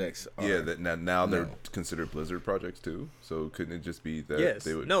projects are... Yeah, that now they're considered Blizzard projects too. So couldn't it just be that Yes.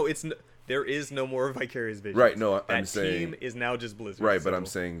 they would... No, There is no more Vicarious Visions. Right, no, that I'm saying... team is now just Blizzard. Right, but so- I'm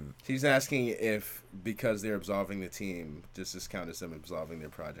saying... He's asking if, because they're absolving the team, does this count as them absolving their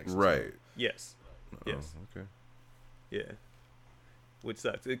projects? as well? Right. Yes. Yes. Oh, okay. Yeah. Which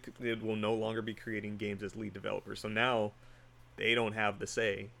sucks. It will no longer be creating games as lead developer. So now they don't have the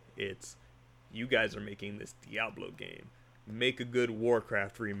say. It's you guys are making this Diablo game. Make a good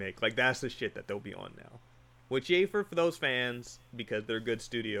Warcraft remake. Like, that's the shit that they'll be on now. Which, yay for those fans, because they're a good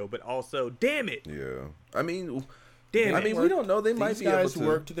studio, but also, damn it! Yeah. I mean... Damn I it. mean, we don't know. They These might be guys able to...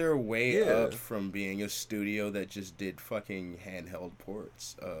 worked their way Yeah. up from being a studio that just did fucking handheld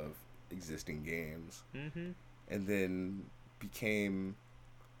ports of existing games, Mm-hmm. and then became,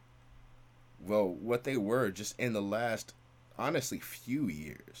 well, what they were just in the last, honestly, few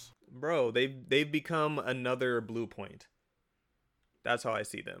years. Bro, they've become another Blue Point. That's how I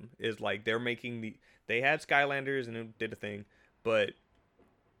see them. Is like they're making they had Skylanders and it did a thing, but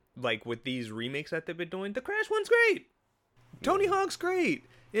like with these remakes that they've been doing, the Crash one's great. Tony Hawk's great.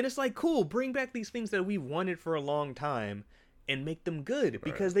 And it's like, cool, bring back these things that we wanted for a long time and make them good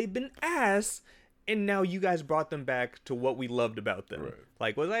because they've been ass, and now you guys brought them back to what we loved about them. Right.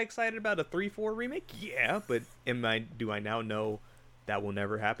 Like, was I excited about a 3-4 remake? Yeah, but do I now know that will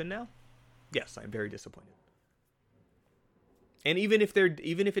never happen now? Yes, I'm very disappointed. And even if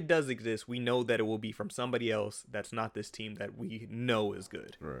it does exist, we know that it will be from somebody else that's not this team that we know is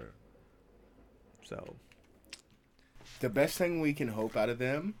good. Right. So, The best thing we can hope out of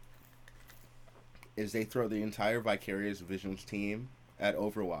them is they throw the entire Vicarious Visions team at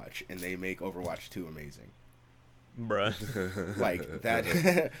Overwatch and they make Overwatch 2 amazing. bruh. Like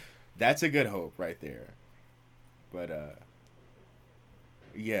that that's a good hope right there. But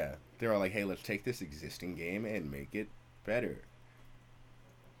yeah, they're all like, hey, let's take this existing game and make it better.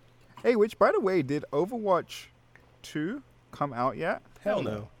 Hey, which, by the way, did Overwatch 2 come out yet? Hell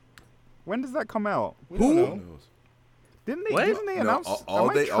no. When does that come out? We don't Who know. knows? Didn't they? What? Didn't they No, announce? all am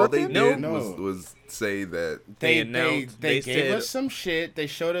I they tripping? did No. was say that They They announced- they they gave said- us some shit. They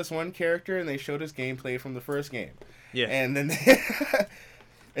showed us one character and they showed us gameplay from the first game. Yeah. And then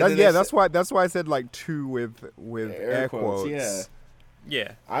That's why I said like 2 with air quotes. Yeah.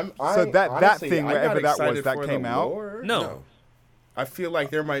 Yeah. So that honestly, thing, I'm wherever not that was, excited that for came the out? lore. No. I feel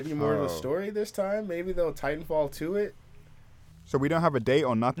like there might be more of Oh. a story this time. Maybe they'll Titanfall to it. So we don't have a date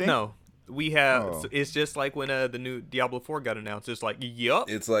or nothing. No. We have. Oh. It's just like when the new Diablo 4 got announced. It's like, yup.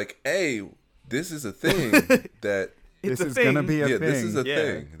 it's like, hey, this is a thing that It's This a is thing. gonna be a yeah, thing. this is a Yeah.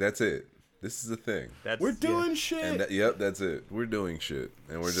 thing. That's it. This is a thing. That's, We're yeah. doing shit. And yep, that's it. We're doing shit,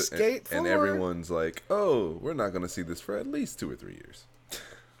 and we're just Skate and forward. everyone's like, oh, we're not gonna see this for at least 2 or 3 years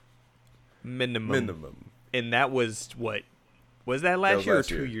minimum. minimum. And that was what? Was that last was year or last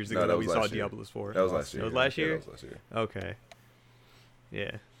 2 year. years No, ago that that was we saw last year. Diablo's 4? That was last year. It was last Yeah, year? that was last year. Okay.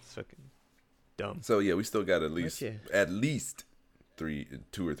 Yeah. It's fucking dumb. So yeah, we still got at least yeah.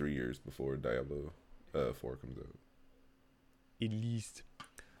 2 or 3 years before Diablo 4 comes out. At least.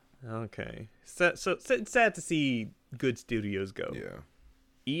 Okay. So it's sad to see good studios go. Yeah.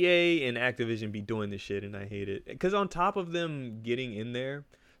 EA and Activision be doing this shit, and I hate it. Because on top of them getting in there,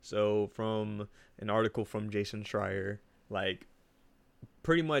 so from an article from Jason Schreier, like,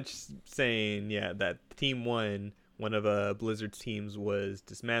 pretty much saying, yeah, that Team 1, one of Blizzard's teams, was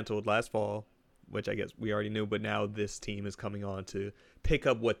dismantled last fall, which I guess we already knew, but now this team is coming on to pick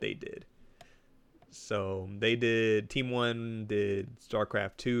up what they did. So they did, Team 1 did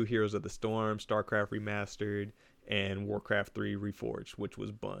StarCraft 2, Heroes of the Storm, StarCraft Remastered, and Warcraft 3 Reforged, which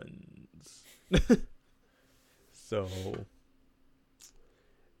was buns. So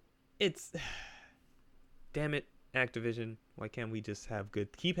it's, damn it, Activision, why can't we just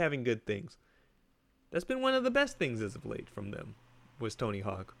keep having good things? That's been one of the best things as of late from them, was Tony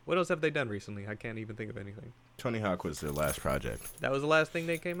Hawk. What else have they done recently? I can't even think of anything. Tony Hawk was their last project. That was the last thing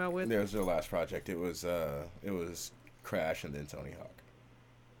they came out with? That was their last project. It was Crash and then Tony Hawk.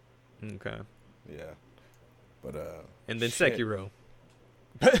 Okay. Yeah. But And then shit. Sekiro.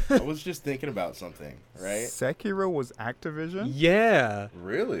 I was just thinking about something, right? Sekiro was Activision? Yeah.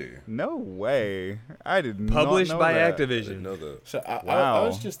 Really? No way. I did Published not know by that. I didn't Activision. know that. So I Wow.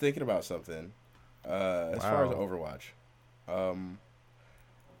 was just thinking about something. As far as Wow. Overwatch,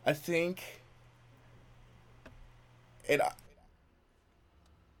 I think,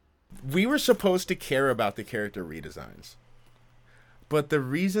 we were supposed to care about the character redesigns, but the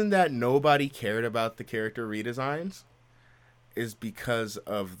reason that nobody cared about the character redesigns is because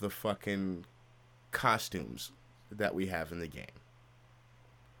of the fucking costumes that we have in the game.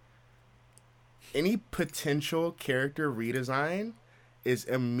 Any potential character redesign is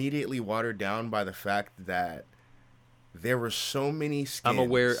immediately watered down by the fact that there were so many skins.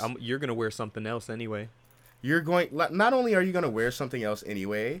 You're gonna wear something else anyway. Not only are you going to wear something else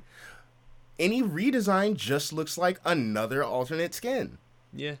anyway, any redesign just looks like another alternate skin.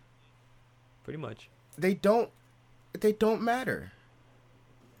 Yeah, pretty much. They don't matter.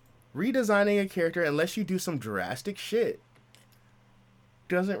 Redesigning a character, unless you do some drastic shit,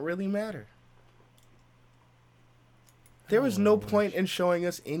 doesn't really matter. There was no point in showing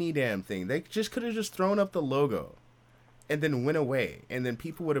us any damn thing. They just could have just thrown up the logo and then went away, and then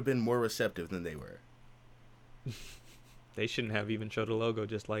people would have been more receptive than they were. They shouldn't have even showed a logo,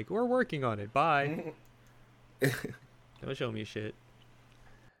 just like, we're working on it, bye. Don't show me shit.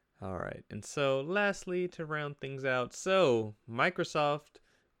 All right, and so lastly, to round things out, so Microsoft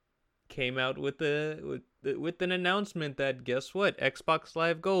came out with an announcement that, guess what, Xbox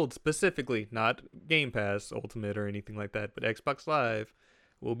Live Gold specifically, not Game Pass Ultimate or anything like that, but Xbox Live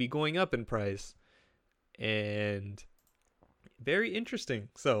will be going up in price. And very interesting.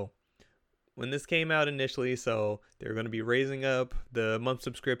 So when this came out initially, so they're going to be raising up the month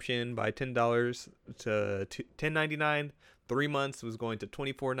subscription by $10 to $10.99. 3 months was going to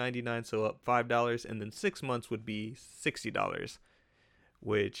 $24.99, so up $5, and then 6 months would be $60,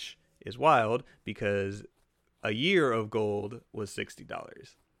 which is wild because a year of gold was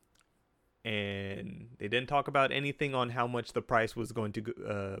 $60. And they didn't talk about anything on how much the price was going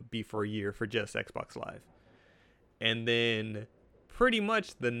to be for a year for just Xbox Live. And then pretty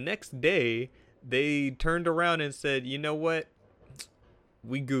much the next day, they turned around and said, you know what?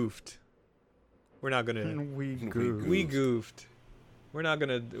 We goofed. We're not gonna. We goofed. We're not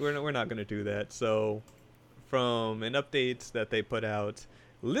gonna do that. So, from an update that they put out,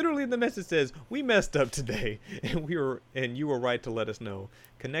 literally the message says, "We messed up today, and you were right to let us know.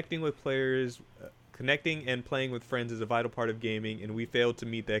 Connecting with players, connecting and playing with friends is a vital part of gaming, and we failed to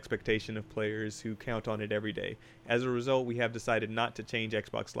meet the expectation of players who count on it every day. As a result, we have decided not to change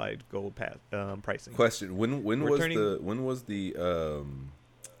Xbox Live Gold pricing." Question: When was the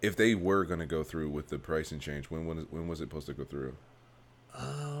if they were going to go through with the pricing change, when was it supposed to go through?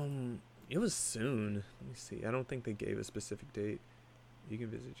 It was soon. Let me see. I don't think they gave a specific date. You can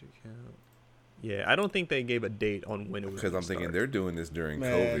visit your account. Yeah, I don't think they gave a date on when it was. Because I'm thinking they're doing this during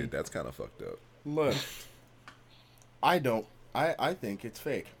COVID. That's kind of fucked up. Look, I think it's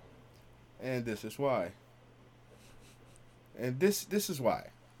fake, and this is why. And this is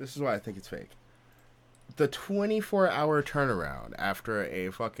why. This is why I think it's fake. The 24-hour turnaround after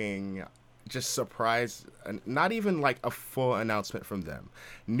a fucking just surprise, not even like a full announcement from them.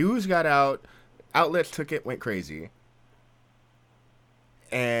 News got out, outlets took it, went crazy.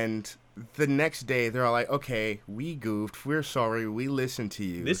 And the next day, they're all like, okay, we goofed. We're sorry. We listened to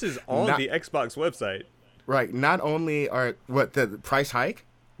you. This is on the Xbox website. Right. Not only are, the price hike?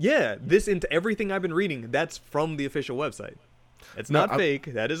 Yeah. This into everything I've been reading, that's from the official website. It's not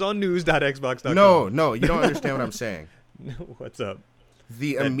fake. That is on news.xbox.com. No, you don't understand what I'm saying. What's up?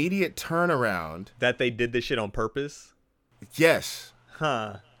 The immediate turnaround. That they did this shit on purpose? Yes.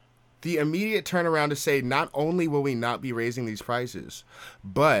 Huh. The immediate turnaround to say, not only will we not be raising these prices,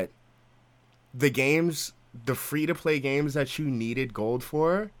 but the free-to-play games that you needed gold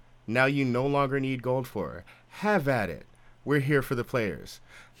for, now you no longer need gold for. Have at it. We're here for the players.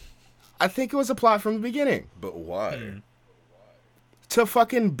 I think it was a plot from the beginning. But why? To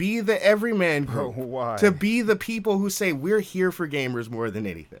fucking be the everyman group. Why? To be the people who say, we're here for gamers more than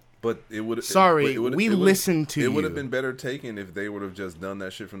anything. But it would. We listened to you. It would have been better taken if they would have just done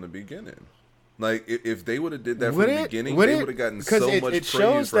that shit from the beginning. Like if they would have did that from the beginning, they would have gotten so much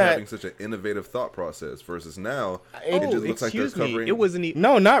praise for having such an innovative thought process. Versus now, it just looks like they're covering. It wasn't.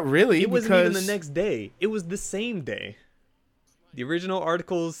 No, not really. It wasn't even the next day. It was the same day. The original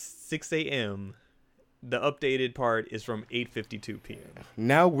article's 6 a.m. The updated part is from 8:52 p.m.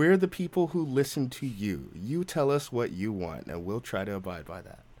 Now we're the people who listen to you. You tell us what you want, and we'll try to abide by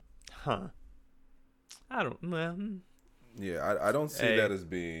that. Huh. I don't know. Yeah, I don't see that as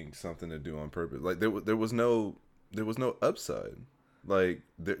being something to do on purpose. Like there was no upside. Like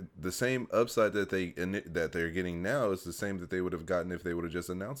the same upside that they're getting now is the same that they would have gotten if they would have just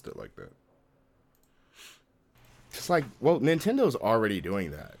announced it like that. It's like, well, Nintendo's already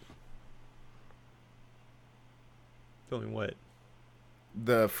doing that. Doing what?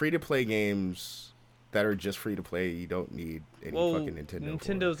 The free-to-play games that are just free-to-play, you don't need any fucking Nintendo.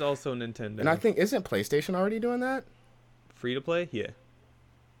 Nintendo's also Nintendo. And I think, isn't PlayStation already doing that? Free to play? Yeah.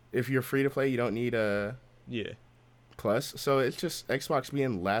 If you're free to play, you don't need a Plus. So it's just Xbox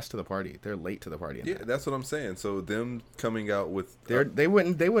being last to the party. They're late to the party. Yeah, that's what I'm saying. So them coming out with they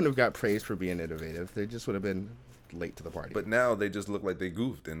wouldn't have got praised for being innovative. They just would have been late to the party. But now they just look like they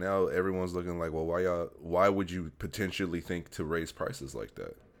goofed, and now everyone's looking like, well, why would you potentially think to raise prices like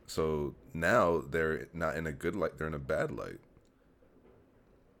that? So now they're not in a good light, they're in a bad light.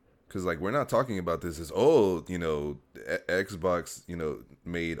 Because, like, we're not talking about this as, Xbox,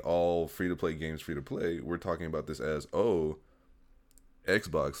 made all free-to-play games free-to-play. We're talking about this as,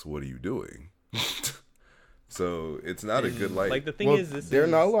 Xbox, what are you doing? So it's not a good light. Like, the thing is, they're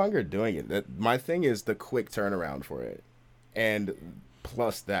no longer doing it. My thing is the quick turnaround for it. And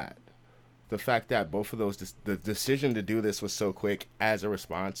plus that, the fact that both of those, the decision to do this was so quick as a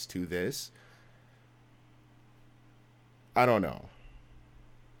response to this, I don't know.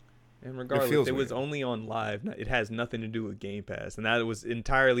 And regardless, it was only on live. It has nothing to do with Game Pass, and that was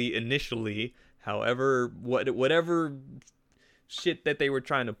entirely initially. However, whatever shit that they were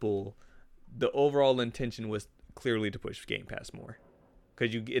trying to pull, the overall intention was clearly to push Game Pass more,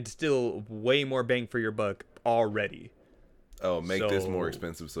 because it's still way more bang for your buck already. Oh, make this more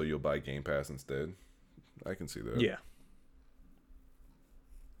expensive so you'll buy Game Pass instead. I can see that. Yeah.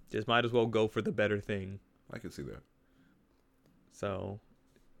 Just might as well go for the better thing. I can see that. So,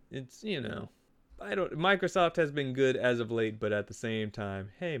 it's, Microsoft has been good as of late, but at the same time,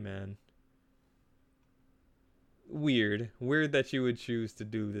 hey man, weird that you would choose to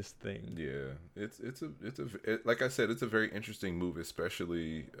do this thing. Yeah, it's like I said, it's a very interesting move,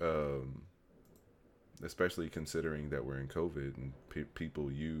 especially considering that we're in COVID and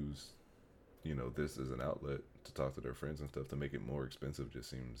people use, this as an outlet to talk to their friends and stuff. To make it more expensive just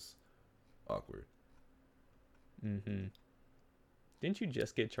seems awkward. Mm-hmm. Didn't you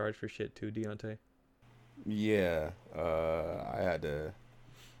just get charged for shit too, Deontay? Yeah, I had to.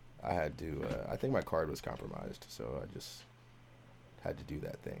 I think my card was compromised, so I just had to do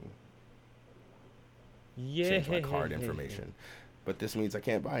that thing. Yeah. Change my card information, but this means I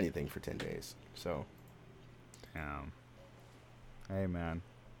can't buy anything for 10 days. So. Damn. Hey man.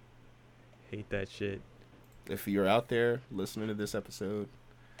 Hate that shit. If you're out there listening to this episode,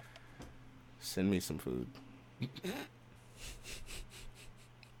 send me some food.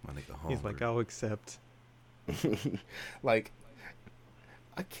 My nigga hungry. He's like, I'll accept. Like,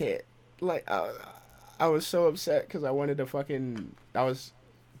 I can't. Like, I was so upset because I wanted to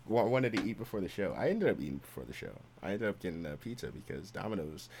wanted to eat before the show. I ended up eating before the show. I ended up getting a pizza because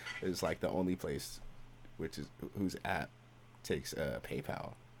Domino's is like the only place whose app takes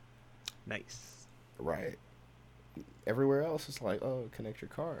PayPal. Nice. Right. Everywhere else is like, oh, connect your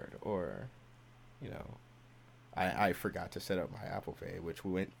card, or, I forgot to set up my Apple Pay, which it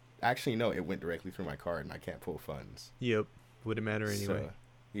went directly through my card, and I can't pull funds. Yep. Wouldn't matter anyway. So,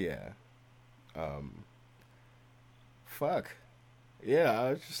 yeah. Fuck. Yeah,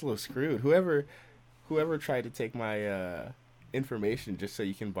 I was just a little screwed. Whoever tried to take my information just so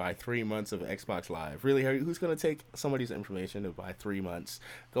you can buy 3 months of Xbox Live. Really, who's gonna take somebody's information to buy 3 months?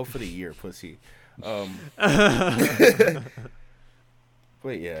 Go for the year, pussy. But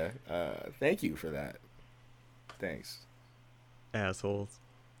yeah, thank you for that. Thanks. Assholes.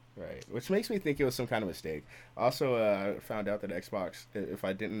 Right, which makes me think it was some kind of mistake. Also, I found out that Xbox, if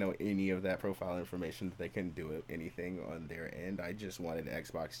I didn't know any of that profile information, they couldn't do anything on their end. I just wanted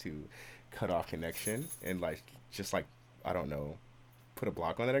Xbox to cut off connection and I don't know, put a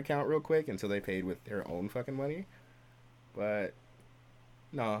block on that account real quick until they paid with their own fucking money. But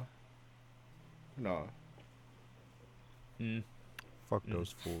no. Fuck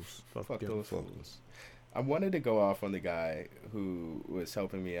those fools. Fuck those fools. I wanted to go off on the guy who was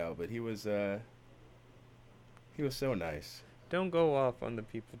helping me out, but he was so nice. Don't go off on the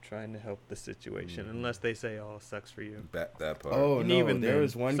people trying to help the situation unless they say, "Oh, it sucks for you." That part. Oh, and no, even there then,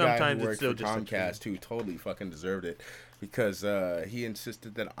 was one guy sometimes who it's worked still for just a Comcast who totally fucking deserved it because he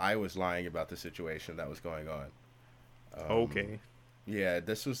insisted that I was lying about the situation that was going on. Okay. Yeah,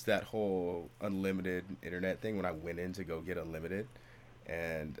 this was that whole unlimited internet thing when I went in to go get unlimited,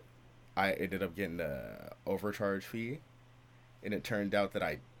 and I ended up getting a overcharge fee, and it turned out that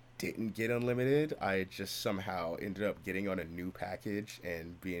I didn't get unlimited. I just somehow ended up getting on a new package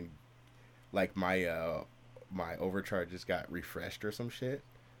and being like my overcharges got refreshed or some shit.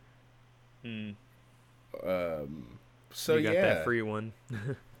 So you got yeah, that free one.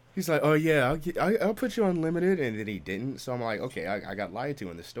 he's like, oh yeah, I'll put you on unlimited, and then he didn't. So I'm like, okay, I got lied to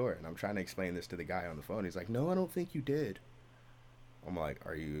in the store, and I'm trying to explain this to the guy on the phone. He's like, no, I don't think you did. I'm like,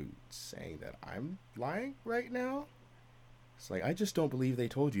 are you saying that I'm lying right now? It's like, I just don't believe they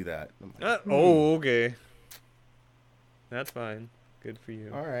told you that. I'm like, Oh, okay. That's fine. Good for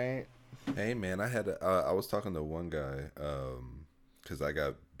you. all right. Hey man, I was talking to one guy because I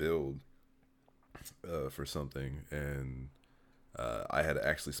got billed for something, and I had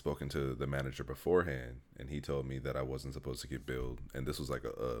actually spoken to the manager beforehand, and he told me that I wasn't supposed to get billed, and this was like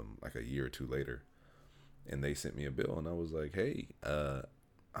a year or two later, and they sent me a bill, and I was like, hey,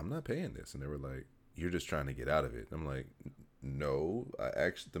 I'm not paying this, and they were like, you're just trying to get out of it. And I'm like, no,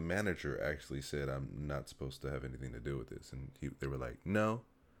 the manager actually said I'm not supposed to have anything to do with this, and they were like, no,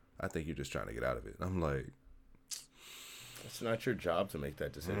 I think you're just trying to get out of it. And I'm like, it's not your job to make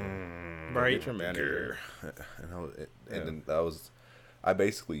that decision. Right. Get your manager. And then I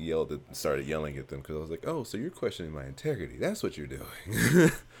basically started yelling at them because I was like, oh, so you're questioning my integrity. That's what you're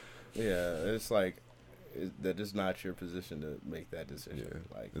doing. Yeah, it's like, that is not your position to make that decision.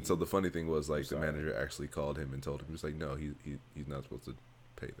 Yeah. Like, and so the funny thing was, like, the manager actually called him and told him, he was like, no, he's not supposed to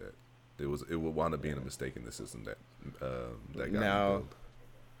pay that. It would wind up being a mistake in the system that got now, billed.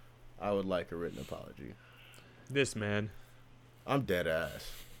 I would like a written apology. This man. I'm dead ass.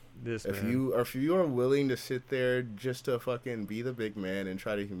 This If man. you are willing to sit there just to fucking be the big man and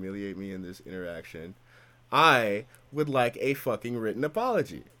try to humiliate me in this interaction, I would like a fucking written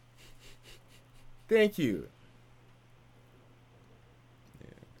apology. Thank you.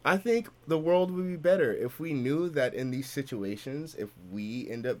 I think the world would be better if we knew that in these situations, if we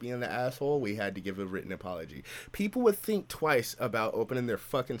end up being the asshole, we had to give a written apology. People would think twice about opening their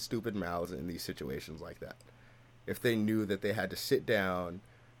fucking stupid mouths in these situations like that. If they knew that they had to sit down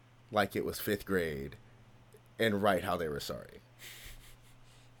like it was 5th grade and write how they were sorry.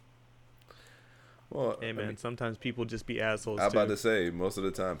 Well, Hey man, sometimes people just be assholes. I'm too. about to say, most of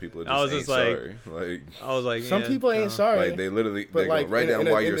the time people are just, I was ain't just like- sorry. Like, I was like, Some yeah, people ain't no. sorry. like they literally But they like, go, write down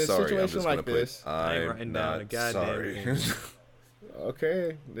why you're in a sorry. I'm situation just gonna like put this, I ain't I'm writing down a not goddamn sorry. thing.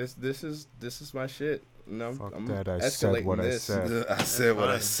 Okay, this is my shit. No, Fuck I'm that, I said escalating what I this. said. I said what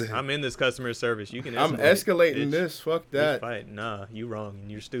I Fine. said. I'm in this customer service. You can. I'm escalate, escalating bitch. this. Fuck Bitch, that. fight. Nah, you wrong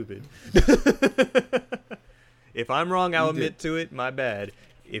and you're stupid. If I'm wrong, I'll You admit to it. My bad.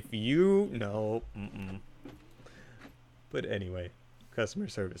 If you no, But anyway, customer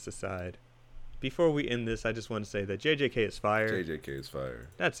service aside, before we end this, I just want to say that JJK is fire. JJK is fire.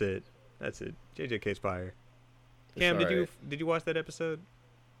 That's it. JJK is fire. Cam, alright. did you watch that episode?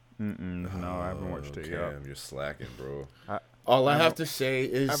 No, I haven't watched it yet. Cam, you're slacking, bro. All I I have don't- to say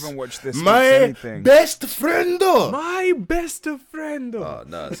is I haven't watched this week's my anything. best friend. My best of friend. Oh,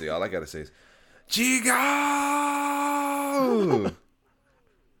 nah, see, all I gotta say is, Chico!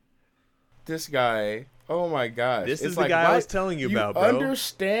 This guy. Oh my gosh. This It's is the like, guy I why- was telling you about, bro.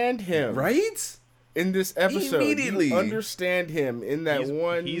 Understand him Right? in this episode. Immediately. You understand him in that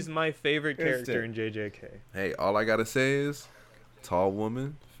one. He's my favorite character in instant. JJK. Hey, all I gotta say is, tall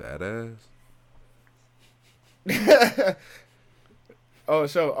woman, fat ass. Oh,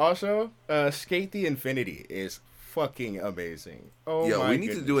 so also, Skate the Infinity is fucking amazing. Oh Yo, my we need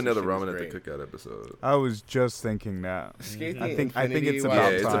to goodness, do another this shit is ramen at great. the cookout episode. I was just thinking that. Skate the I think Infinity it's was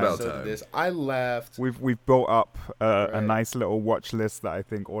about Yeah, it's an about episode of time. This. I laughed. We've built up a Right. nice little watch list that I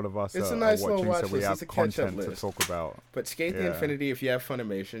think all of us It's a are nice little watching, watch so we list. have It's a catch-up content to list. talk about. But Skate the Yeah. Infinity, if you have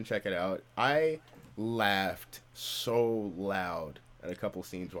Funimation, check it out. I laughed so loud at a couple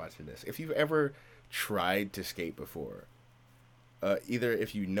scenes watching this. If you've ever tried to skate before, either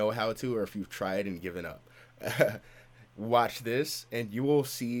if you know how to or if you've tried and given up, watch this and you will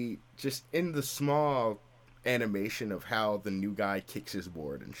see just in the small animation of how the new guy kicks his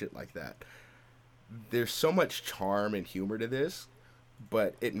board and shit like that. There's so much charm and humor to this,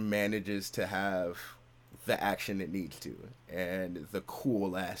 but it manages to have the action it needs to and the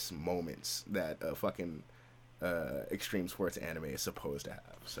cool ass moments that a fucking extreme sports anime is supposed to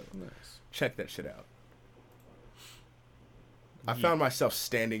have. So Nice. check that shit out. I found myself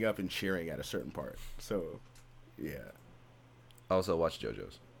standing up and cheering at a certain part. So, yeah. Also, watch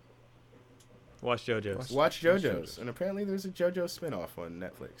JoJo's. Watch JoJo's. Watch JoJo's. JoJo's. And apparently there's a JoJo spinoff on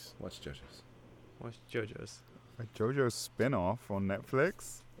Netflix. Watch JoJo's. Watch JoJo's. A JoJo spin-off on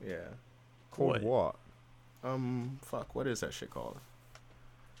Netflix? Yeah. Called what? Fuck, what is that shit called?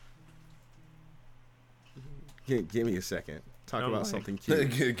 Give me a second. Talk I'm about like- something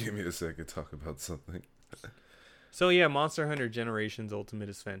cute. Give me a second. Talk about something. So yeah, Monster Hunter Generations Ultimate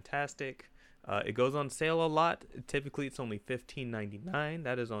is fantastic. It goes on sale a lot. Typically, it's only $15.99.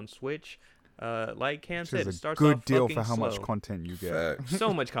 That is on Switch. Like Cam Which said, it is a starts good off deal fucking for how much slow. content you get. Fact.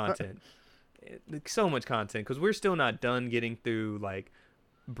 So much content. So much content because we're still not done getting through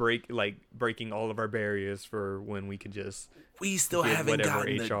breaking all of our barriers for when we can just We still Get haven't whatever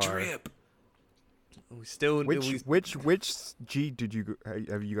gotten the HR. drip. we still Which G did you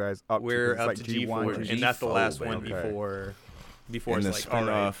have you guys up we're to? 'Cause up it's to like G4 G1, and that's the G4, last baby. one Okay. before And it's the like all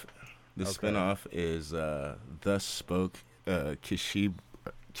right. spinoff, the Okay. spinoff is Thus Spoke Kishibe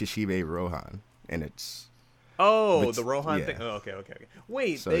Rohan, and it's Oh, Which- the Rohan yeah. thing. Oh, okay.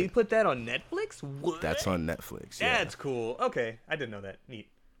 Wait, So- they put that on Netflix? What? That's on Netflix. Yeah. That's cool. Okay, I didn't know that. Neat.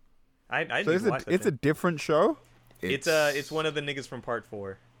 I So didn't watch that it's a thing. different show. It's one of the niggas from Part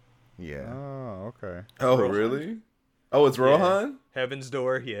 4. Yeah. Oh, okay. Oh, Rohan? really? Oh, it's Rohan? Heaven's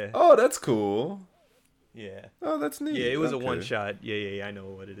Door. Yeah. Oh, that's cool. Yeah. Oh, that's neat. Yeah, it was Okay. a one shot. Yeah, I know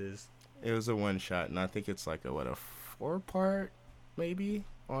what it is. It was a one shot, and I think it's like a 4-part maybe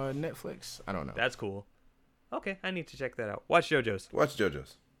on Netflix. I don't know. That's cool. Okay, I need to check that out. Watch JoJo's. Watch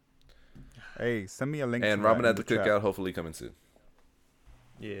JoJo's. Hey, send me a link. And to that Robin in at the chat. Cookout, hopefully coming soon.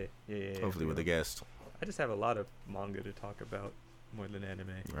 Yeah. Hopefully with a guest. I just have a lot of manga to talk about more than anime.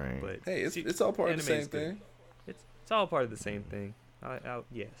 Right. But Hey, see, it's all part of the anime same is good. thing. It's all part of the same thing.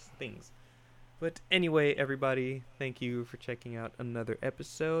 Yes, things. But anyway, everybody, thank you for checking out another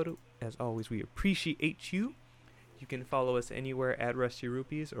episode. As always, we appreciate you. You can follow us anywhere at Rusty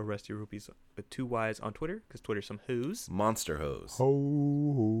Rupees or Rusty Rupees with 2 Y's on Twitter, because Twitter's some hoos. Monster Hose.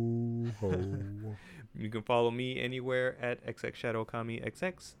 Ho ho ho. You can follow me anywhere at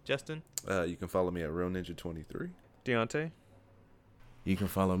XXShadowKamiXX. Justin, You can follow me at Real Ninja 23. Deontay, You can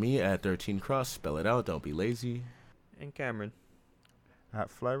follow me at 13Cross. Spell it out. Don't be lazy. and Cameron. At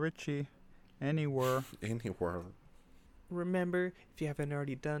Fly Richie, anywhere. Anywhere. Remember, if you haven't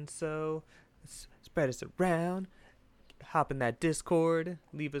already done so, spread us around. Hop in that Discord.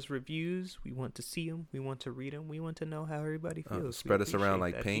 Leave us reviews. We want to see them. We want to read them. We want to know how everybody feels. We Spread us around appreciate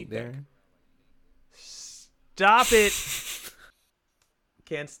like that paint feedback. there. Stop it.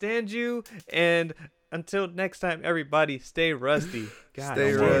 Can't stand you. And until next time, everybody, stay rusty. God,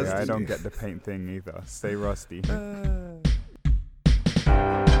 Stay Don't worry, rusty. I don't get the paint thing either. Stay rusty.